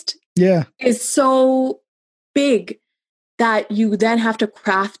supremacist is so big that you then have to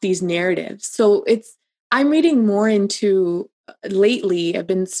craft these narratives. So I'm reading more into, lately, I've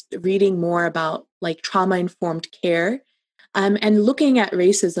been reading more about like trauma-informed care, and looking at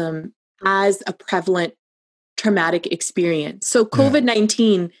racism as a prevalent traumatic experience. So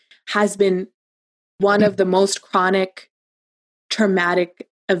COVID-19 has been one of the most chronic traumatic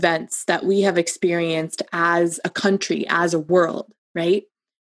events that we have experienced as a country, as a world, right?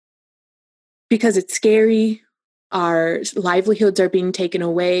 Because it's scary. Our livelihoods are being taken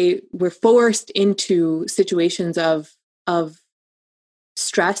away. We're forced into situations of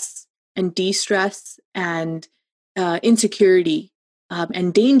stress and de-stress and insecurity,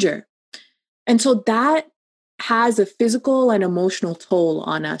 and danger. And so that has a physical and emotional toll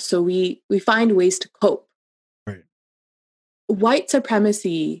on us. So we find ways to cope. Right. White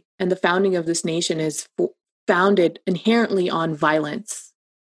supremacy and the founding of this nation is founded inherently on violence,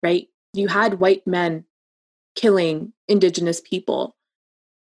 right? You had white men killing indigenous people,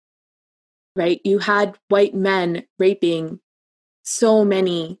 right? You had white men raping so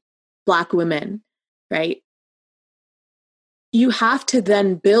many Black women, right? You have to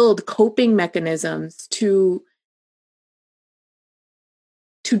then build coping mechanisms to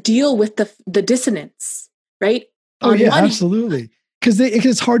deal with the dissonance, right? Oh, yeah, absolutely. Because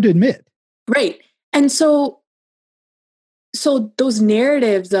it's hard to admit. Right. And so those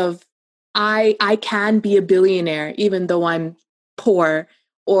narratives of I can be a billionaire even though I'm poor,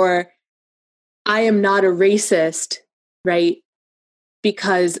 or I am not a racist, right?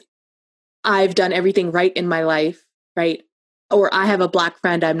 Because I've done everything right in my life, right? Or I have a Black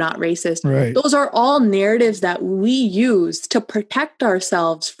friend, I'm not racist. Right. Those are all narratives that we use to protect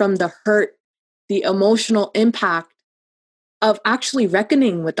ourselves from the hurt, the emotional impact of actually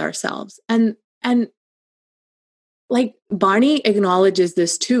reckoning with ourselves. And like Barney acknowledges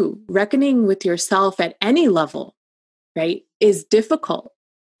this too. Reckoning with yourself at any level, right, is difficult,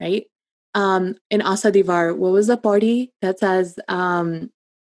 right? In Asa Divar, what was the party that says,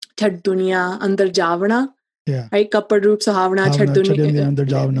 Chhad Duniya Andar Javana? Yeah. Right? Kappad Roop Suhavana, Chhad Duniya Andar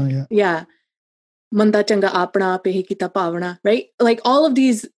Javana, yeah. Yeah. Manda Changa Apna, Pe Hi Kita Pavana, right? Like all of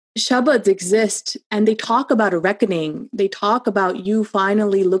these shabads exist, and they talk about a reckoning. They talk about you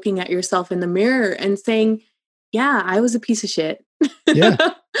finally looking at yourself in the mirror and saying, yeah, I was a piece of shit. Yeah.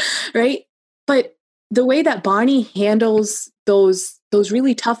 Right? But the way that Barney handles those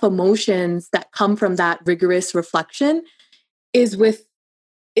really tough emotions that come from that rigorous reflection is with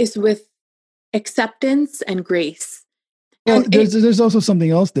acceptance and grace. Well, And there's also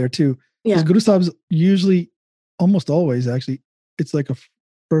something else there too. Because Guru Sahib's usually, almost always actually, it's like a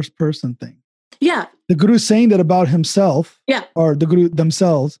first person thing. Yeah. The Guru's saying that about himself. Yeah. Or the Guru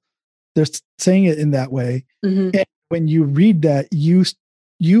themselves, they're saying it in that way. Mm-hmm. And when you read that, you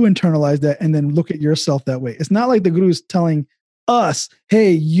internalize that and then look at yourself that way. It's not like the Guru is telling us,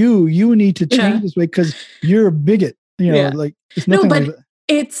 hey, you need to change this way because you're a bigot. You know, like it's nothing like that.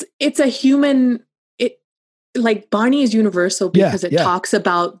 It's a human, like Barney is universal because it talks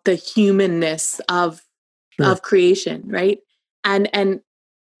about the humanness of creation, right? And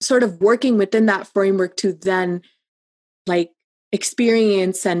sort of working within that framework to then like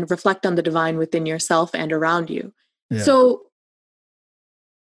experience and reflect on the divine within yourself and around you. Yeah. So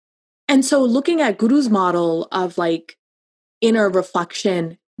looking at Guru's model of like inner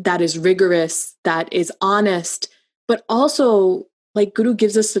reflection that is rigorous, that is honest, but also like Guru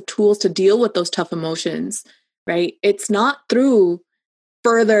gives us the tools to deal with those tough emotions, right? It's not through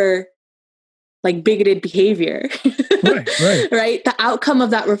further like bigoted behavior. Right. Right? The outcome of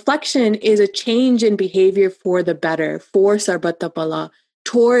that reflection is a change in behavior for the better, for Sarbat Pala,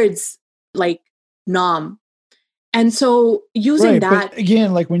 towards like Nam. And so using that. But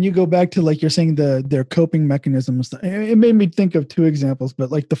again, like when you go back to like you're saying their coping mechanisms, it made me think of two examples.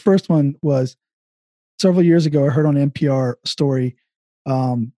 But like the first one was several years ago, I heard on NPR a story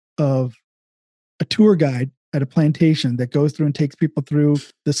of a tour guide at a plantation that goes through and takes people through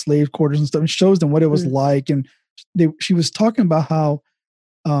the slave quarters and stuff and shows them what it was like. And she was talking about how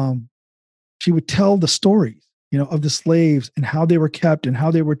she would tell the stories, of the slaves and how they were kept and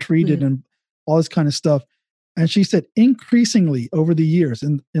how they were treated and all this kind of stuff. And she said increasingly over the years,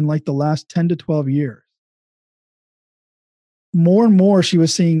 in like the last 10 to 12 years, more and more she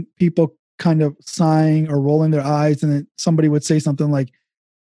was seeing people kind of sighing or rolling their eyes. And then somebody would say something like,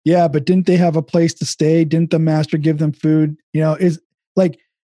 yeah, but didn't they have a place to stay? Didn't the master give them food? Is like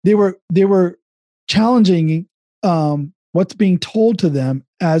they were challenging what's being told to them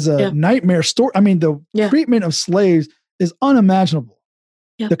as a nightmare story. I mean, the treatment of slaves is unimaginable.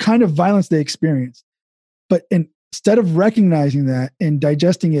 Yeah. The kind of violence they experienced. But instead of recognizing that and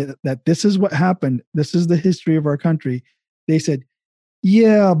digesting it, that this is what happened, this is the history of our country, they said,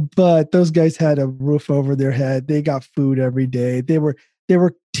 yeah, but those guys had a roof over their head. They got food every day. They were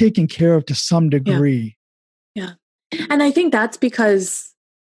taken care of to some degree. Yeah. And I think that's because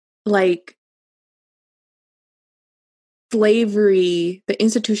like slavery, the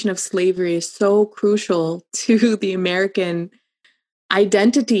institution of slavery is so crucial to the American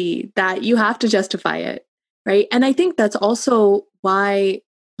identity that you have to justify it. Right. And I think that's also why,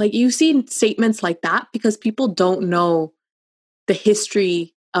 like, you see statements like that because people don't know the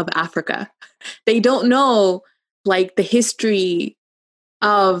history of Africa. They don't know, like, the history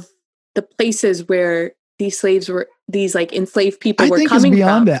of the places where these slaves were, these like enslaved people were coming from. I think it's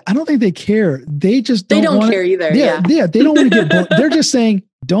beyond that. I don't think they care. They just don't. They don't care either. Yeah. They don't want to get. They're just saying,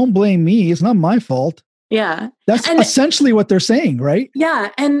 "Don't blame me. It's not my fault." Yeah, that's essentially what they're saying, right?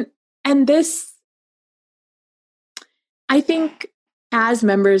 Yeah, and this. I think as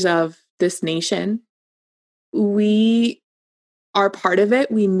members of this nation, we are part of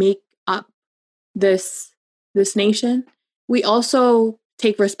it. We make up this nation. We also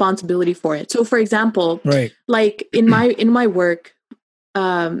take responsibility for it. So, for example, like in my work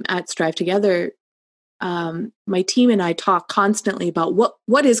at Strive Together, my team and I talk constantly about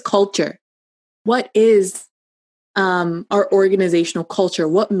what is culture, what is our organizational culture,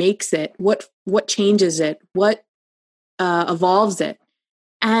 what makes it, what changes it, what evolves it.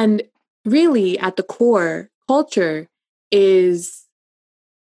 And really at the core, culture is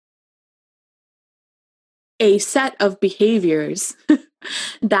a set of behaviors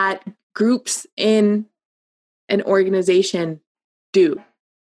that groups in an organization do,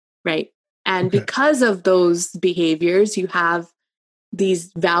 right? And because of those behaviors, you have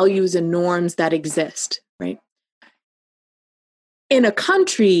these values and norms that exist, right? In a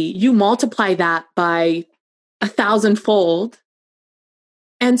country, you multiply that by 1,000-fold.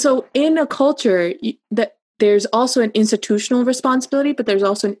 And so in a culture, that there's also an institutional responsibility, but there's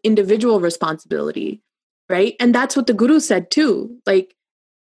also an individual responsibility, right? And that's what the Guru said too. Like,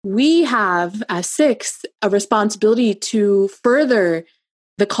 we have as Sikhs a responsibility to further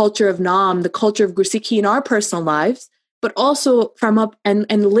the culture of Nam, the culture of Gursikhi in our personal lives, but also from up and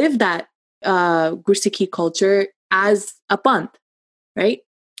live that Gursikhi culture as a Panth, right?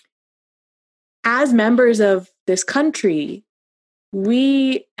 As members of this country,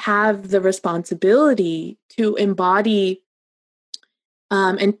 we have the responsibility to embody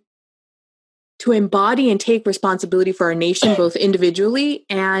and take responsibility for our nation, both individually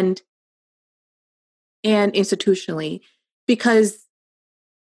and institutionally. Because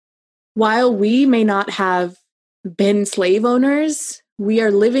while we may not have been slave owners, we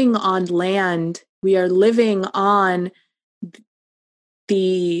are living on land. We are living on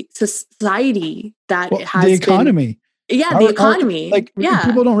the society that has the economy. The economy.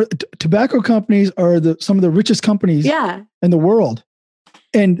 People don't. Tobacco companies are some of the richest companies in the world,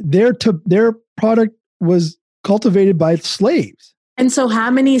 and their product was cultivated by slaves. And so, how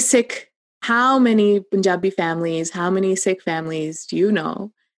many Punjabi families, how many Sikh families do you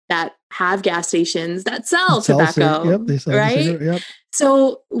know that have gas stations that sell tobacco? Yep, they sell right? Cigarette, yep.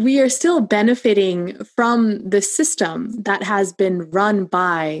 So we are still benefiting from the system that has been run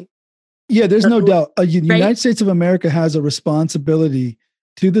by. Yeah, there's no doubt. The United States of America has a responsibility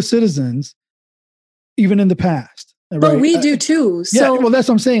to the citizens, even in the past. But right? we do too. So, well, that's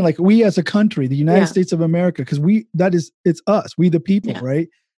what I'm saying. Like, we as a country, the United States of America, because it's us, we the people, right?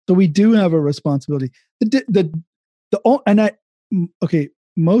 So we do have a responsibility.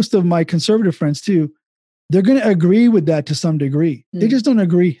 most of my conservative friends too, they're going to agree with that to some degree. They just don't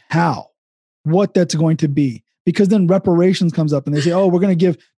agree what that's going to be. Because then reparations comes up and they say, oh, we're going to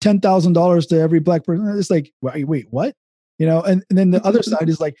give $10,000 to every black person. It's like, wait, what? And then the other side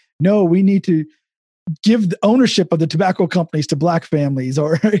is like, no, we need to give the ownership of the tobacco companies to black families,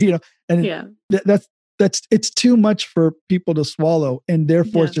 or, and that's it's too much for people to swallow. And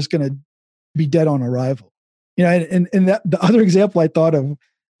therefore it's just going to be dead on arrival. And that the other example I thought of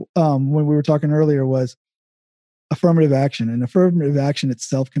when we were talking earlier was affirmative action. And affirmative action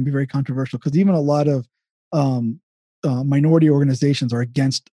itself can be very controversial because even a lot of minority organizations are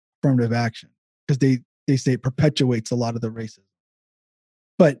against affirmative action because they say it perpetuates a lot of the racism.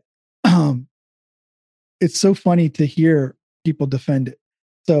 But it's so funny to hear people defend it.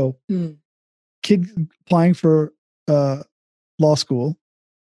 So kid applying for law school,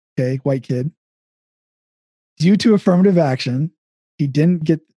 okay, white kid, due to affirmative action, he didn't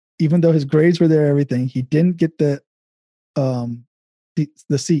get, even though his grades were there, everything, he didn't get the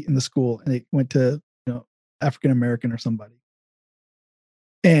seat in the school, and it went to African American or somebody.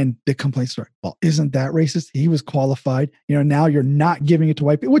 And the complaints start, well, isn't that racist? He was qualified. Now you're not giving it to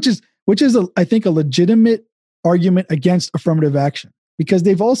white people, which is I think a legitimate argument against affirmative action, because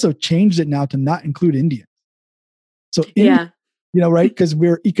they've also changed it now to not include Indians. So right, because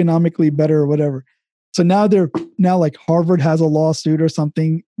we're economically better or whatever. So now they're like Harvard has a lawsuit or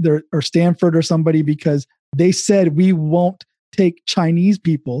something, or Stanford or somebody, because they said we won't take Chinese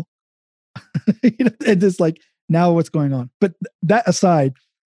people. And it's like, now what's going on? But that aside,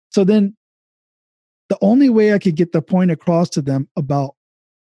 so then the only way I could get the point across to them about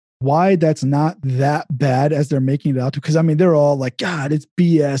why that's not that bad as they're making it out to, because I mean, they're all like, God, it's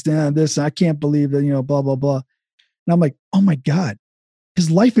BS. This, I can't believe that, blah, blah, blah. And I'm like, oh my God, his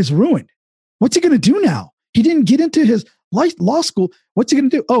life is ruined. What's he going to do now? He didn't get into his law school. What's he going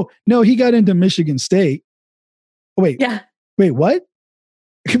to do? Oh, no, he got into Michigan State. Wait, what?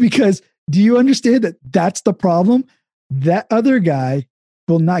 Because do you understand that that's the problem? That other guy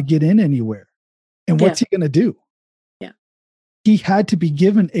will not get in anywhere. And what's he going to do? Yeah. He had to be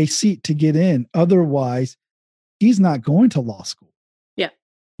given a seat to get in. Otherwise, he's not going to law school. Yeah.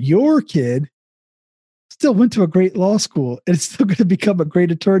 Your kid still went to a great law school and it's still going to become a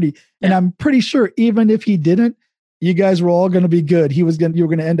great attorney. And I'm pretty sure even if he didn't, you guys were all going to be good. You were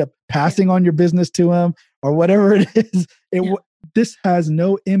going to end up passing on your business to him or whatever it is. This has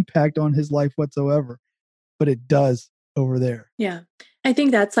no impact on his life whatsoever, but it does over there. Yeah. I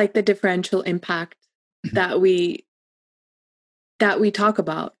think that's like the differential impact that we talk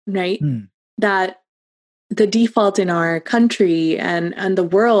about, right? That the default in our country and the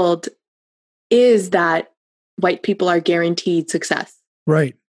world is that white people are guaranteed success.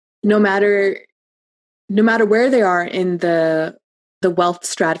 Right. No matter where they are in the wealth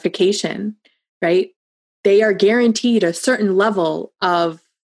stratification, right? They are guaranteed a certain level of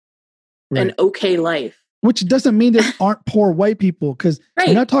an okay life. Which doesn't mean there aren't poor white people, because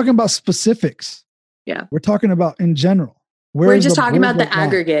we're not talking about specifics. Yeah. We're talking about in general. We're just talking about the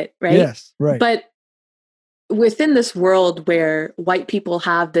aggregate, right? Yes, right. But within this world where white people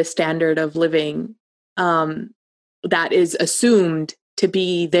have this standard of living that is assumed to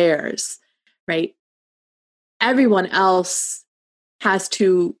be theirs, right? Everyone else has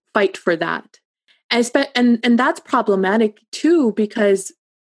to fight for that. And that's problematic too, because,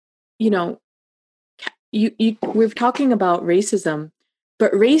 we're talking about racism,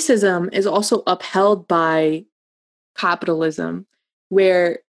 but racism is also upheld by capitalism,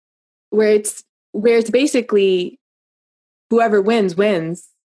 where it's basically whoever wins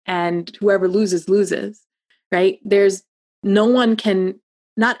and whoever loses, right? Not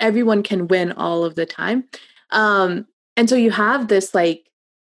everyone can win all of the time. And so you have this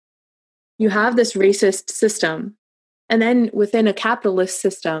racist system. And then within a capitalist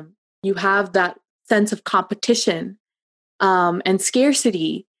system, you have that sense of competition and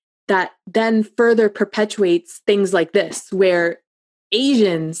scarcity that then further perpetuates things like this, where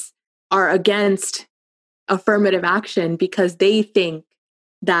Asians are against affirmative action because they think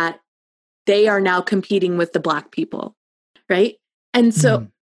that they are now competing with the Black people, right? And so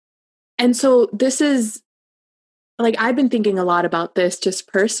this is, like, I've been thinking a lot about this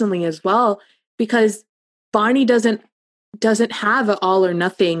just personally as well, because Barney doesn't have an all or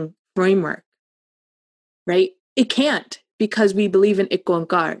nothing framework, right? It can't, because we believe in Iko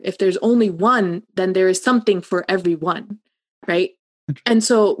Nkar. If there's only one, then there is something for everyone, right? And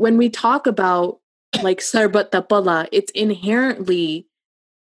so when we talk about like Sarbat Tapala, it's inherently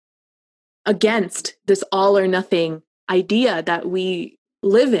against this all or nothing idea that we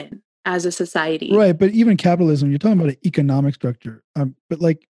live in, as a society. Right. But even capitalism, you're talking about an economic structure. But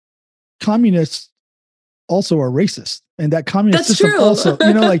like communists also are racist. And that communist That's system true. also,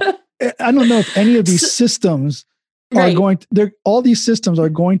 like, I don't know if any of these systems are going to, all these systems are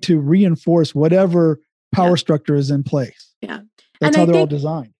going to reinforce whatever power structure is in place. Yeah. That's how they're all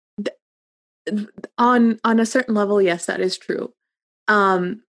designed. On a certain level, yes, that is true.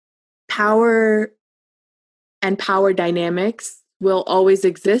 Power and power dynamics will always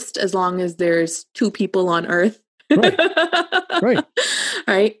exist as long as there's two people on Earth. Right.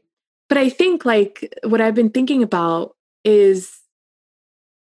 Right. But I think like what I've been thinking about is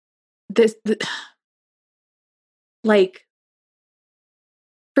this, like,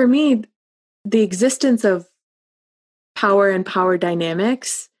 for me, the existence of power and power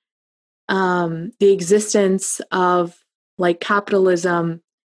dynamics, the existence of like capitalism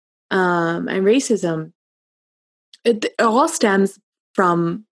and racism, it all stems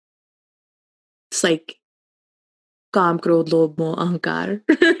from it's like Kam, Krodh, Lobh, Moh, Ahankar.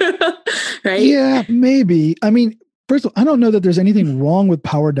 Right? Yeah, maybe. I mean, first of all, I don't know that there's anything wrong with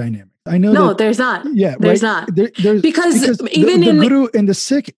power dynamics. I know no, there's not. Yeah, there's right? not. There's because even the Guru and the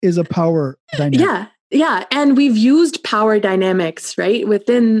Sikh is a power dynamic. Yeah. And we've used power dynamics, right,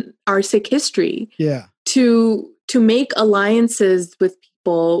 within our Sikh history. Yeah. To make alliances with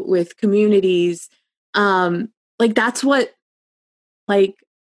people, with communities. Like that's what like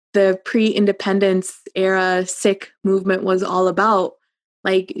the pre-independence era Sikh movement was all about.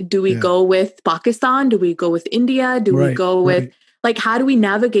 Like, do we go with Pakistan? Do we go with India? Do we go with like, how do we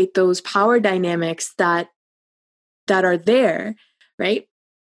navigate those power dynamics that are there, right?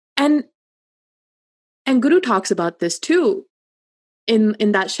 And Guru talks about this too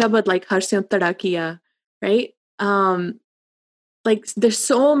in that Shabad, like Harsyam Tadakiya, right? Like there's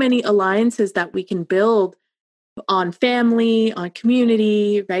so many alliances that we can build on family, on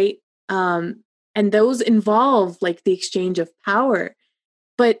community, right? And those involve like the exchange of power.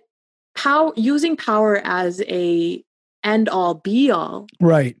 But using power as a end all be all,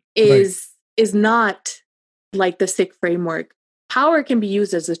 is not like the Sikh framework. Power can be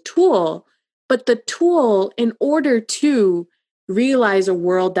used as a tool, but the tool, in order to realize a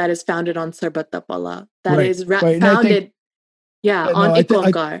world that is founded on Sarbat Pala, that is founded, on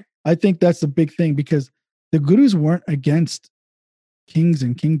Ikonkar. I think that's the big thing, because the Gurus weren't against kings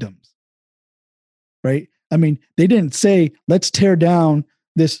and kingdoms, right? I mean, they didn't say, let's tear down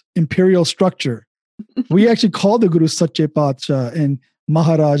this imperial structure. We actually called the Guru Sache Patsha and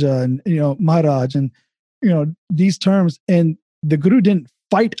Maharaja and, Maharaj and, these terms. And the Guru didn't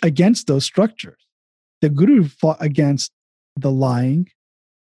fight against those structures. The Guru fought against the lying,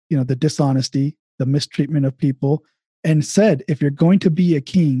 the dishonesty, the mistreatment of people, and said, if you're going to be a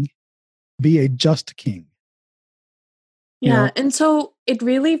king, be a just king. Yeah. And so it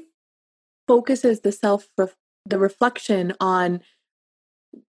really focuses the reflection on,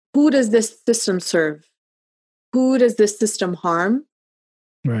 who does this system serve? Who does this system harm?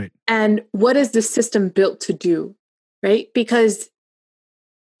 Right. And what is this system built to do? Right? Because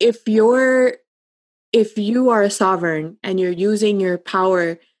if you are a sovereign and you're using your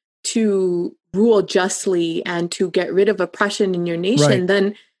power to rule justly and to get rid of oppression in your nation,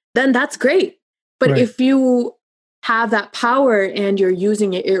 then that's great. But if you have that power and you're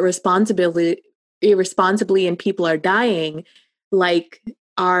using it irresponsibly and people are dying, like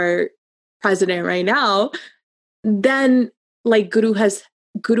our president right now, then like Guru has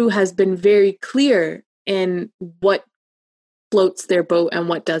been very clear in what floats their boat and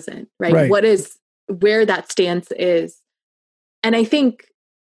what doesn't, right? What is where that stance is. And I think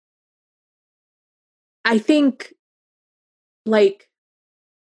like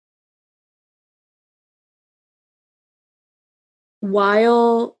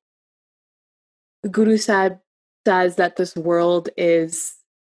while Guru Sahib says that this world is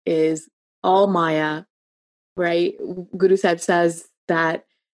all Maya, right? Guru Sahib says that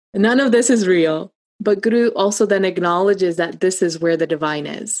none of this is real, but Guru also then acknowledges that this is where the divine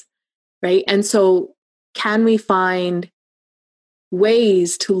is, right? And so can we find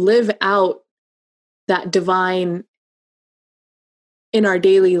ways to live out that divine in our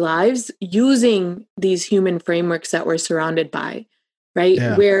daily lives using these human frameworks that we're surrounded by, right?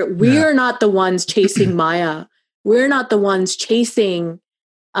 Yeah. Where we are not the ones chasing Maya. We're not the ones chasing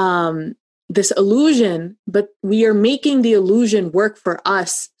this illusion, but we are making the illusion work for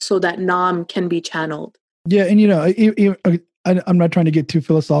us so that Nam can be channeled. Yeah. And, I'm not trying to get too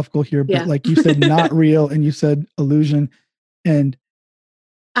philosophical here, but like you said, not real, and you said illusion. And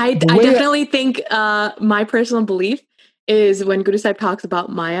I definitely think my personal belief is when Guru Sahib talks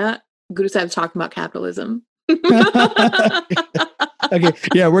about Maya, Guru Sahib's talking about capitalism. Okay,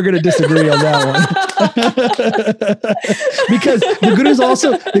 yeah, we're going to disagree on that one. Because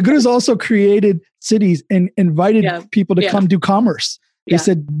the Gurus also created cities and invited people to come do commerce. They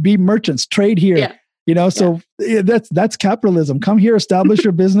said, be merchants, trade here. So that's capitalism. Come here, establish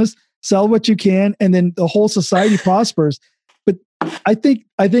your business, sell what you can, and then the whole society prospers. But I think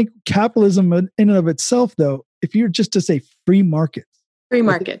capitalism in and of itself, though, if you're just to say free markets,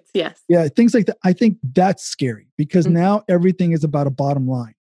 yes. Yeah, things like that. I think that's scary because now everything is about a bottom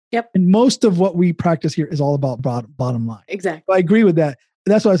line. Yep. And most of what we practice here is all about bottom line. Exactly. So I agree with that.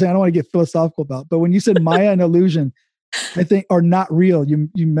 That's what I was saying. I don't want to get philosophical about. But when you said Maya and illusion, I think are not real. You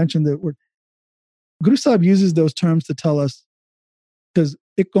mentioned the word. Guru Sahib uses those terms to tell us because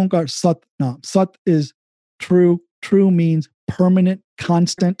Ikonkar Sat Naam. Sat is true. True means permanent,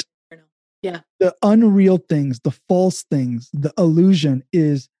 constant. Yeah. The unreal things, the false things, the illusion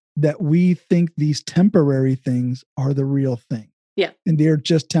is that we think these temporary things are the real thing. Yeah. And they're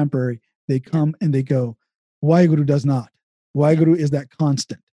just temporary. They come and they go. Waheguru does not. Waheguru is that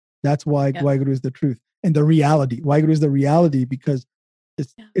constant. That's why Waheguru is the truth. And the reality. Waheguru is the reality because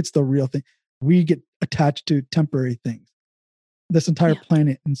it's the real thing. We get attached to temporary things. This entire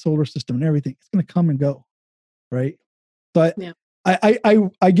planet and solar system and everything, it's going to come and go. Right? So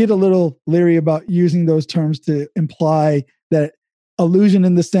I get a little leery about using those terms to imply that illusion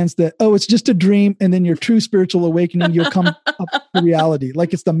in the sense that, oh, it's just a dream. And then your true spiritual awakening, you'll come up to reality.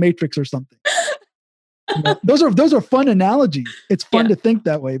 Like it's the Matrix or something. Those are fun analogies. It's fun to think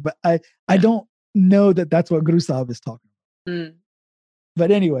that way, but I don't know that that's what Guru Sahib is talking about.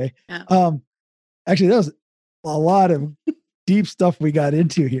 But anyway, actually that was a lot of deep stuff we got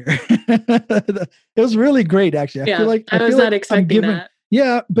into here. It was really great, actually. I feel like I was not expecting that.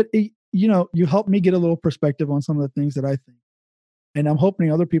 Yeah, but you helped me get a little perspective on some of the things that I think, and I'm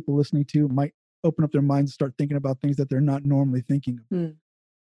hoping other people listening to might open up their minds and start thinking about things that they're not normally thinking of.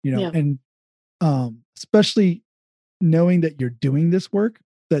 And especially knowing that you're doing this work,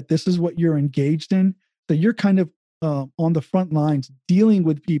 that this is what you're engaged in, that you're kind of on the front lines dealing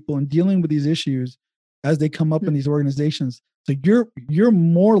with people and dealing with these issues as they come up in these organizations. So you're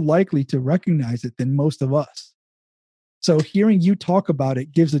more likely to recognize it than most of us. So hearing you talk about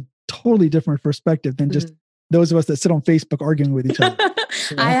it gives a totally different perspective than just those of us that sit on Facebook arguing with each other.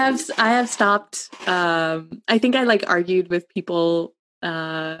 I have stopped. I think I argued with people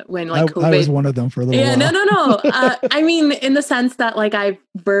when COVID. I was one of them for a little while. No. I mean, in the sense that I've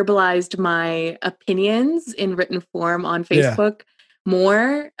verbalized my opinions in written form on Facebook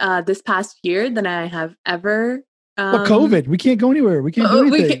more this past year than I have ever. Well, COVID, we can't go anywhere. We can't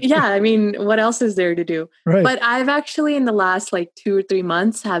do anything. I mean, what else is there to do? Right. But I've actually in the last 2 or 3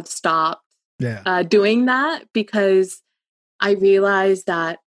 months have stopped doing that because I realized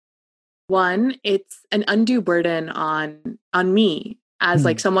that one, it's an undue burden on me as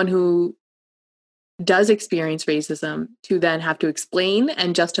someone who does experience racism to then have to explain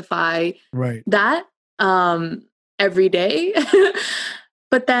and justify that every day.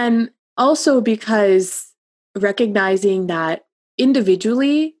 But then also because recognizing that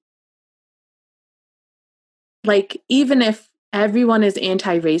individually, even if everyone is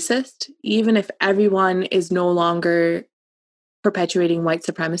anti-racist, even if everyone is no longer perpetuating white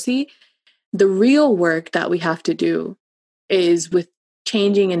supremacy, the real work that we have to do is with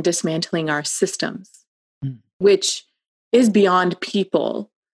changing and dismantling our systems, which is beyond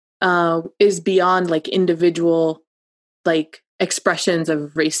people, is beyond individual expressions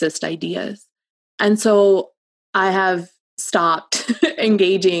of racist ideas. And so I have stopped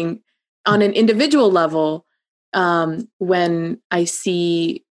engaging on an individual level when I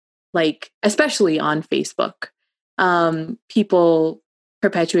see, especially on Facebook, people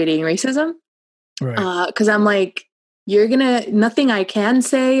perpetuating racism. Right. Because I'm nothing I can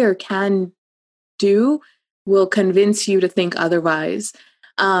say or can do will convince you to think otherwise.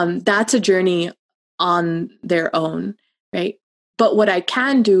 That's a journey on their own, right? But what I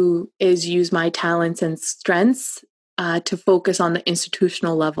can do is use my talents and strengths to focus on the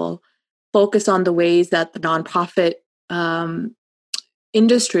institutional level, focus on the ways that the nonprofit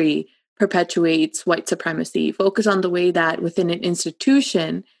industry perpetuates white supremacy, focus on the way that within an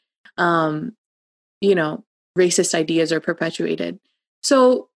institution, racist ideas are perpetuated.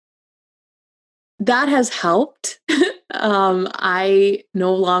 So that has helped. I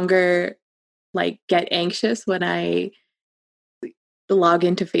no longer get anxious when I log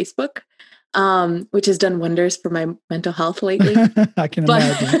into Facebook, which has done wonders for my mental health lately. I can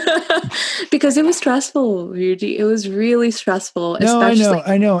imagine. Because it was stressful, Ryuji. It was really stressful. No,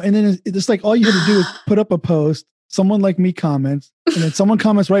 I know. And then it's all you had to do is put up a post, someone like me comments, and then someone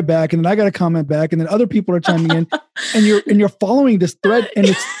comments right back, and then I got to comment back, and then other people are chiming in, and you're following this thread, and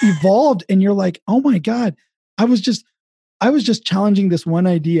it's evolved, and you're like, oh my God, I was just challenging this one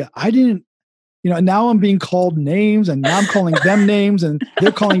idea. I didn't, now I'm being called names, and now I'm calling them names, and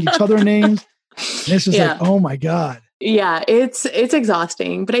they're calling each other names. And it's just like, oh my God. Yeah, it's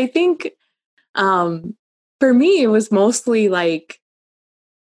exhausting. But I think for me, it was mostly like,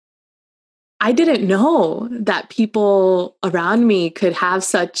 I didn't know that people around me could have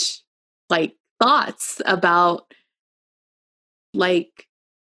such like thoughts about like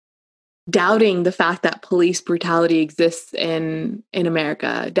doubting the fact that police brutality exists in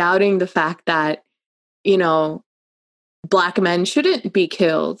America, doubting the fact that, Black men shouldn't be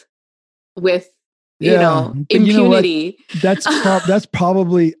killed with, impunity. That's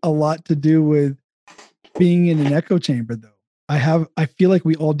probably a lot to do with being in an echo chamber, though. I feel like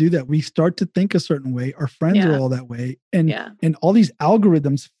we all do that. We start to think a certain way. Our friends are all that way. And all these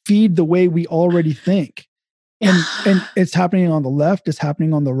algorithms feed the way we already think. And it's happening on the left, it's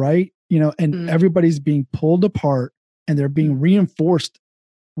happening on the right, and everybody's being pulled apart, and they're being reinforced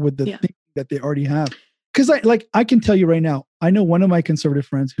with the thing that they already have. Because I can tell you right now, I know one of my conservative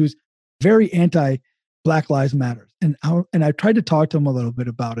friends who's very anti Black Lives Matter. And I tried to talk to him a little bit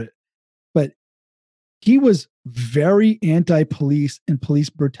about it, but he was very anti-police and police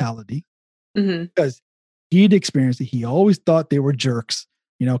brutality because he'd experienced it. He always thought they were jerks,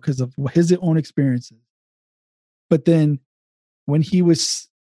 because of his own experiences. But then when he was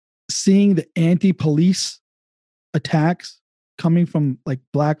seeing the anti-police attacks coming from like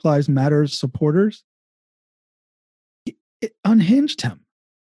Black Lives Matter supporters, it unhinged him.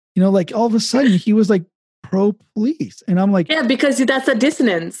 Like all of a sudden he was like pro-police. And I'm like, yeah, because that's a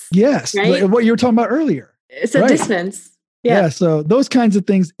dissonance. Yes. Right? Like what you were talking about earlier. It's a dissonance. Yeah. So those kinds of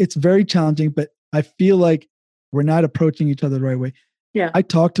things, it's very challenging, but I feel like we're not approaching each other the right way. Yeah. I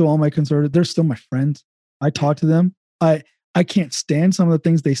talk to all my conservatives. They're still my friends. I talk to them. I can't stand some of the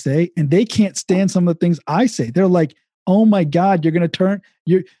things they say, and they can't stand some of the things I say. They're like, oh my God, you're going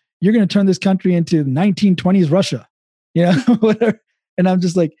to turn this country into 1920s Russia, whatever. And I'm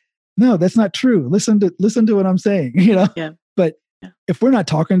just like, no, that's not true. Listen to what I'm saying, Yeah. But if we're not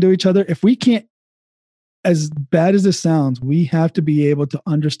talking to each other, if we can't, as bad as this sounds, we have to be able to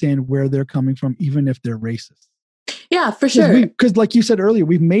understand where they're coming from, even if they're racist. Yeah, for sure. Because like you said earlier,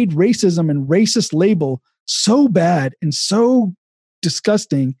 we've made racism and racist label so bad and so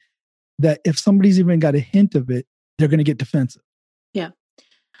disgusting that if somebody's even got a hint of it, they're going to get defensive. Yeah.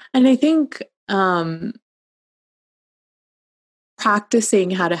 And I think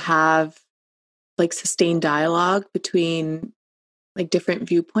practicing how to have like sustained dialogue between like different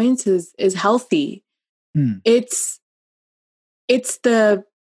viewpoints is healthy. It's the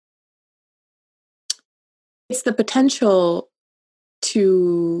potential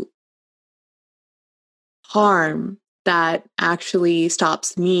to harm that actually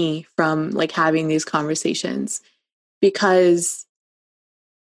stops me from like having these conversations, because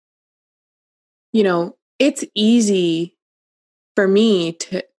it's easy for me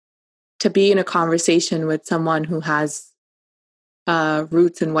to be in a conversation with someone who has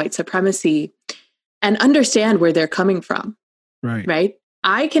roots in white supremacy and understand where they're coming from. Right.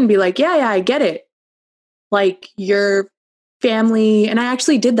 I can be like, yeah, I get it. Like your family. And I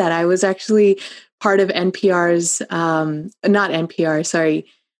actually did that. I was actually part of NPR's, not NPR, sorry.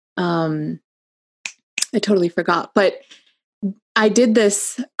 I totally forgot, but I did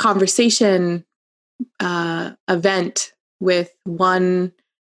this conversation event with one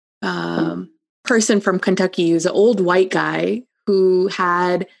person from Kentucky who's an old white guy who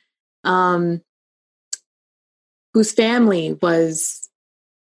had whose family was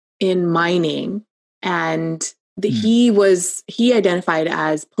in mining, and he identified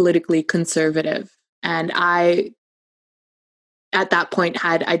as politically conservative, and I at that point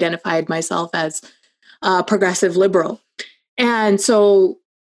had identified myself as progressive liberal. And so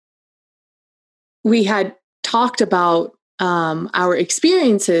we had talked about our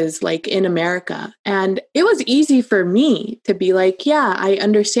experiences like in America. And it was easy for me to be like, yeah, I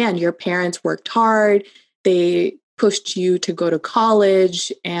understand your parents worked hard. They pushed you to go to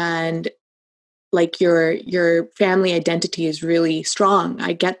college, and like your family identity is really strong.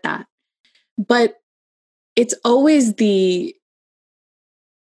 I get that. But it's always the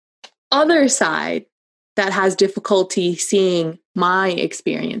other side that has difficulty seeing my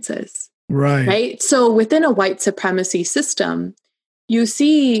experiences. Right. So within a white supremacy system, you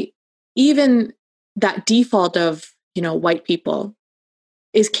see even that default of, white people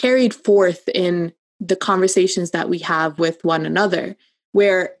is carried forth in the conversations that we have with one another,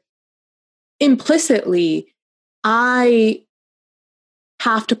 where implicitly I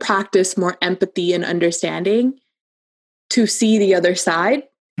have to practice more empathy and understanding to see the other side.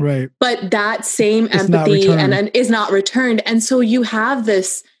 Right. But that same It's not empathy returned. and is not returned. And so you have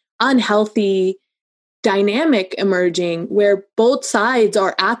this unhealthy dynamic emerging where both sides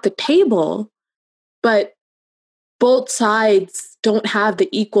are at the table, but both sides don't have the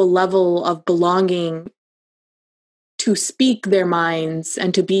equal level of belonging to speak their minds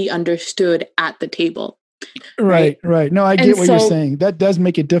and to be understood at the table. Right. No, I And get what you're so- saying. That does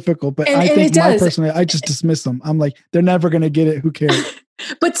make it difficult, but And I it think does. personally, I just dismiss them. I'm like, they're never going to get it. Who cares?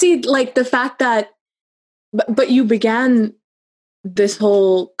 But see, like the fact that, but you began this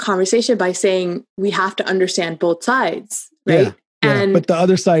whole conversation by saying we have to understand both sides, right? Yeah. And but the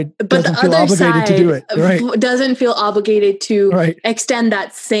other side but doesn't the feel other obligated side to do it. Right. Doesn't feel obligated to Right. extend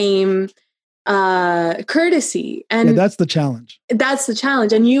that same courtesy. And yeah, that's the challenge. That's the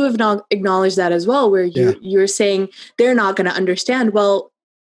challenge. And you have not acknowledged that as well, where you're saying they're not going to understand. Well,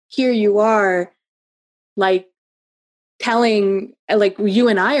 here you are, like telling, like you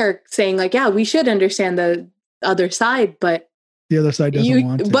and I are saying, like, yeah, we should understand the other side, but the other side doesn't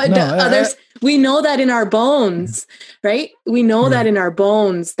want to. But no, others, we know that in our bones, right? We know that in our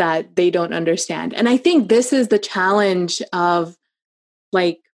bones that they don't understand. And I think this is the challenge of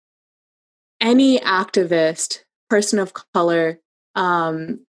like any activist, person of color,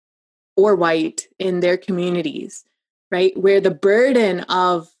 or white in their communities, right? Where the burden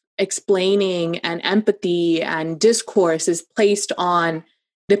of explaining and empathy and discourse is placed on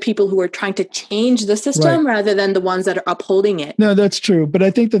the people who are trying to change the system rather than the ones that are upholding it. No, that's true. But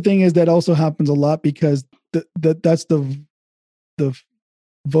I think the thing is that also happens a lot because that's the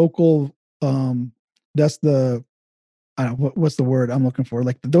vocal, that's the, I don't know, what's the word I'm looking for?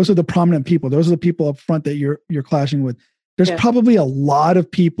 Like those are the prominent people. Those are the people up front that you're clashing with. There's probably a lot of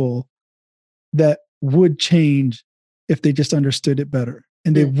people that would change if they just understood it better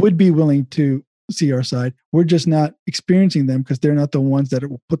and they would be willing to see our side. We're just not experiencing them because they're not the ones that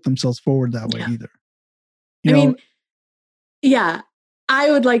will put themselves forward that way either. I mean, yeah,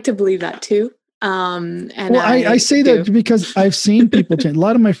 I would like to believe that too. And I say that because I've seen people change. A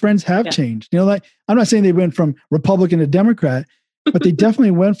lot of my friends have changed. You know, like I'm not saying they went from Republican to Democrat, but they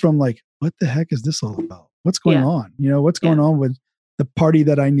definitely went from like, what the heck is this all about? What's going on? You know, what's going on with the party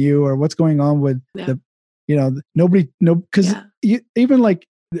that I knew, or what's going on with the, you know, because even like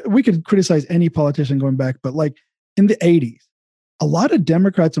we could criticize any politician going back, but like in the 80s, a lot of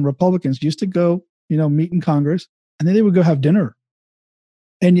Democrats and Republicans used to go, you know, meet in Congress and then they would go have dinner.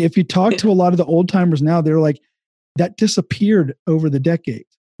 And if you talk to a lot of the old timers now, they're like, that disappeared over the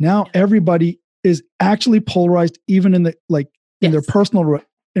decades. Now everybody is actually polarized, even in the in their personal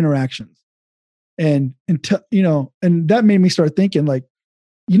interactions. And you know, and that made me start thinking, like,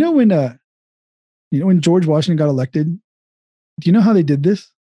 when George Washington got elected, do you know how they did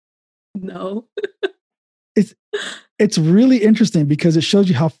this? No. It's really interesting because it shows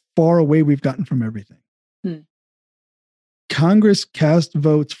you how far away we've gotten from everything. Congress cast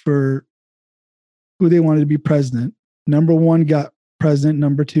votes for who they wanted to be president. Number one got president.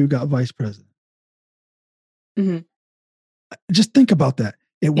 Number two got vice president. Just think about that.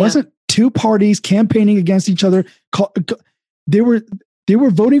 It wasn't two parties campaigning against each other. They were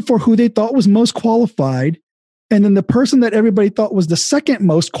voting for who they thought was most qualified. And then the person that everybody thought was the second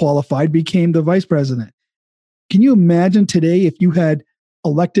most qualified became the vice president. Can you imagine today if you had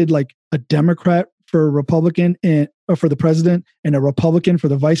elected like a Democrat for a Republican or for the president and a Republican for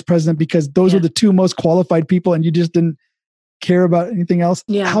the vice president, because those are the two most qualified people and you just didn't care about anything else?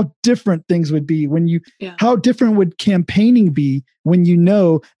 How different things would be how different would campaigning be when you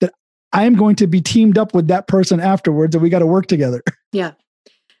know that I'm going to be teamed up with that person afterwards and we got to work together? Yeah.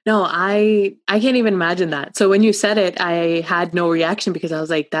 No, I can't even imagine that. So when you said it, I had no reaction because I was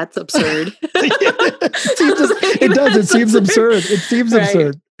like, that's absurd. It seems absurd. It seems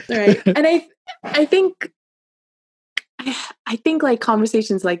absurd. Right. And I think like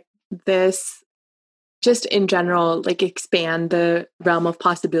conversations like this, just in general, like expand the realm of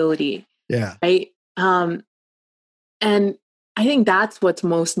possibility. Yeah. Right. And I think that's what's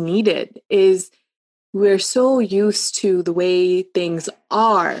most needed is we're so used to the way things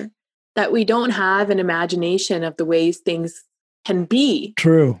are that we don't have an imagination of the ways things can be.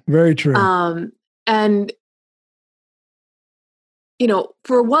 True. Very true. And, you know,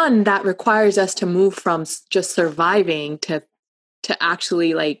 for one, that requires us to move from just surviving to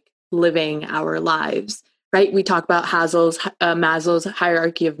actually like living our lives, right? We talk about Maslow's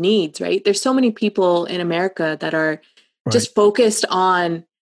hierarchy of needs, right? There's so many people in America that are just focused on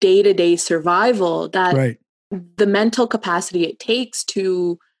day-to-day survival that the mental capacity it takes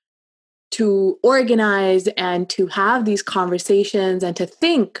to to organize and to have these conversations and to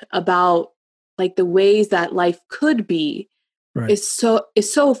think about like the ways that life could be is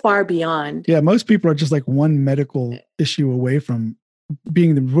so far beyond. Yeah, most people are just like one medical issue away from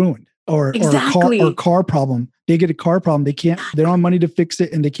being ruined, or a car problem. They get a car problem, they don't have money to fix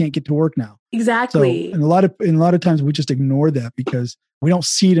it, and they can't get to work now. Exactly. So, and a lot of times we just ignore that because we don't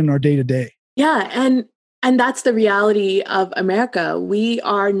see it in our day to day. Yeah, and that's the reality of America. We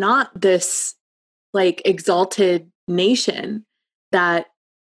are not this like exalted nation that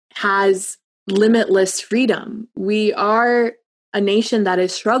has limitless freedom. We are a nation that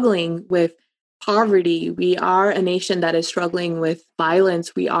is struggling with poverty. We are a nation that is struggling with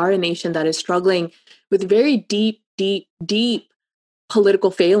violence. We are a nation that is struggling with very deep, deep, deep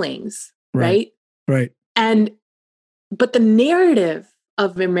political failings, right? Right. But the narrative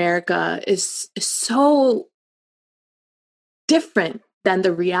of America is so different than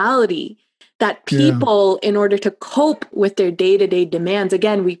the reality that people, in order to cope with their day-to-day demands,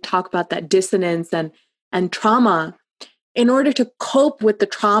 again, we talk about that dissonance and trauma. In order to cope with the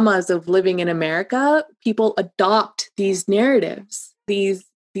traumas of living in America, people adopt these narratives, these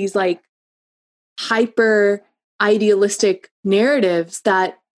like hyper idealistic narratives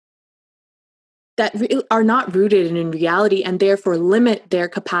that are not rooted in reality and therefore limit their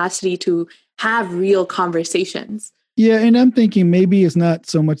capacity to have real conversations. Yeah, and I'm thinking maybe it's not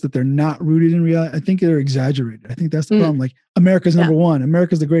so much that they're not rooted in reality. I think they're exaggerated. I think that's the problem. Like, America's number one.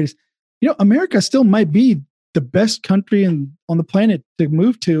 America's the greatest. America still might be the best country on the planet to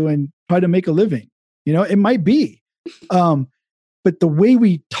move to and try to make a living. It might be. But the way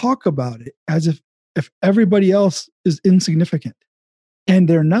we talk about it as if everybody else is insignificant, and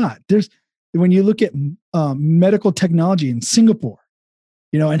they're not. When you look at medical technology in Singapore,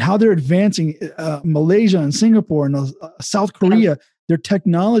 and how they're advancing, Malaysia and Singapore and South Korea, their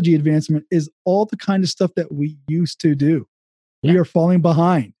technology advancement is all the kind of stuff that we used to do. We are falling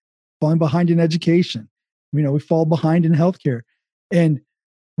behind in education. We fall behind in healthcare, and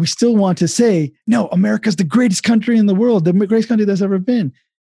we still want to say, no, America's the greatest country in the world, the greatest country that's ever been.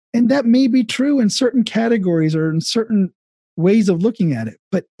 And that may be true in certain categories or in certain ways of looking at it,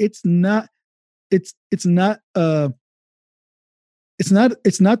 but it's not the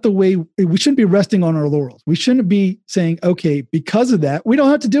way. We shouldn't be resting on our laurels. We shouldn't be saying, okay, because of that, we don't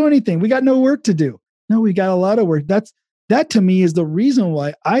have to do anything. We got no work to do. No, we got a lot of work. That to me is the reason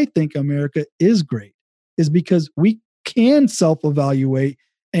why I think America is great, is because we can self-evaluate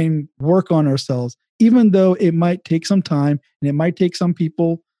and work on ourselves, even though it might take some time and it might take some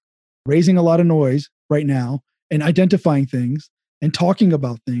people raising a lot of noise right now and identifying things and talking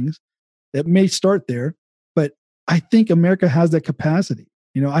about things that may start there. But I think America has that capacity.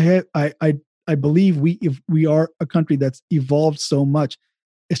 I believe we are a country that's evolved so much.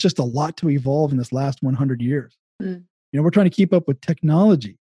 It's just a lot to evolve in this last 100 years. We're trying to keep up with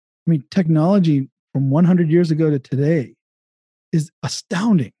technology. I mean, technology from 100 years ago to today is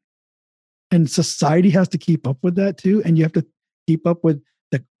astounding. And society has to keep up with that too. And you have to keep up with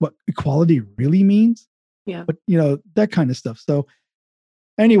what equality really means. Yeah. But, that kind of stuff. So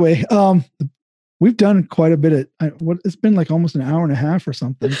anyway, we've done quite a bit of it's been like almost an hour and a half or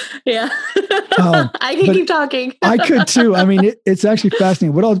something. Yeah. I can keep talking. I could too. I mean, it's actually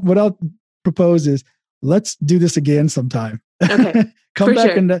fascinating. What I'll propose is let's do this again sometime. Okay. Come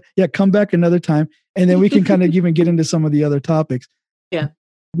back another time. And then we can kind of even get into some of the other topics. Yeah.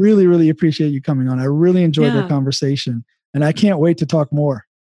 Really, really appreciate you coming on. I really enjoyed our conversation, and I can't wait to talk more.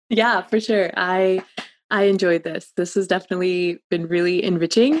 Yeah, for sure. I enjoyed this. This has definitely been really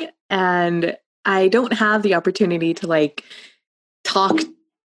enriching, and I don't have the opportunity to talk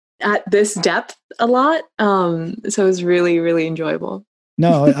at this depth a lot. So it was really, really enjoyable.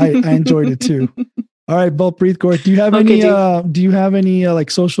 No, I enjoyed it too. All right, Balpreet Kaur, do you have any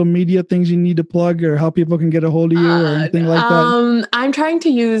social media things you need to plug, or how people can get a hold of you or anything like that? I'm trying to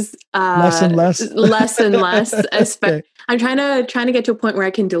use less and less. Okay. I'm trying to get to a point where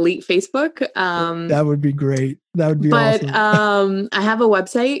I can delete Facebook. That would be great. That would be awesome. I have a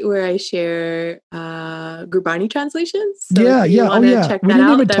website where I share Gurbani translations. So check that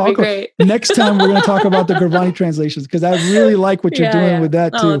out, that'd be great. Next time we're going to talk about the Gurbani translations, because I really like what you're doing with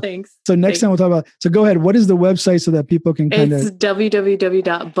that too. Oh, thanks. So next time we'll talk about. So go ahead. What is the website so that people can kind of? It's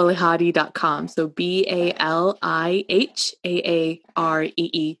www.balihadi.com. So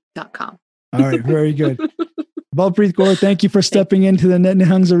BALIHAAREE.com. All right, very good. Balpreet Kaur, thank you for stepping into the Net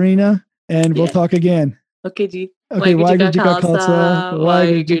Nihangs arena, and we'll talk again. Okay, ji. Okay, Waheguru Ji Ka Khalsa,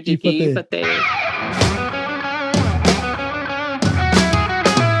 Waheguru Ji Ki Fateh.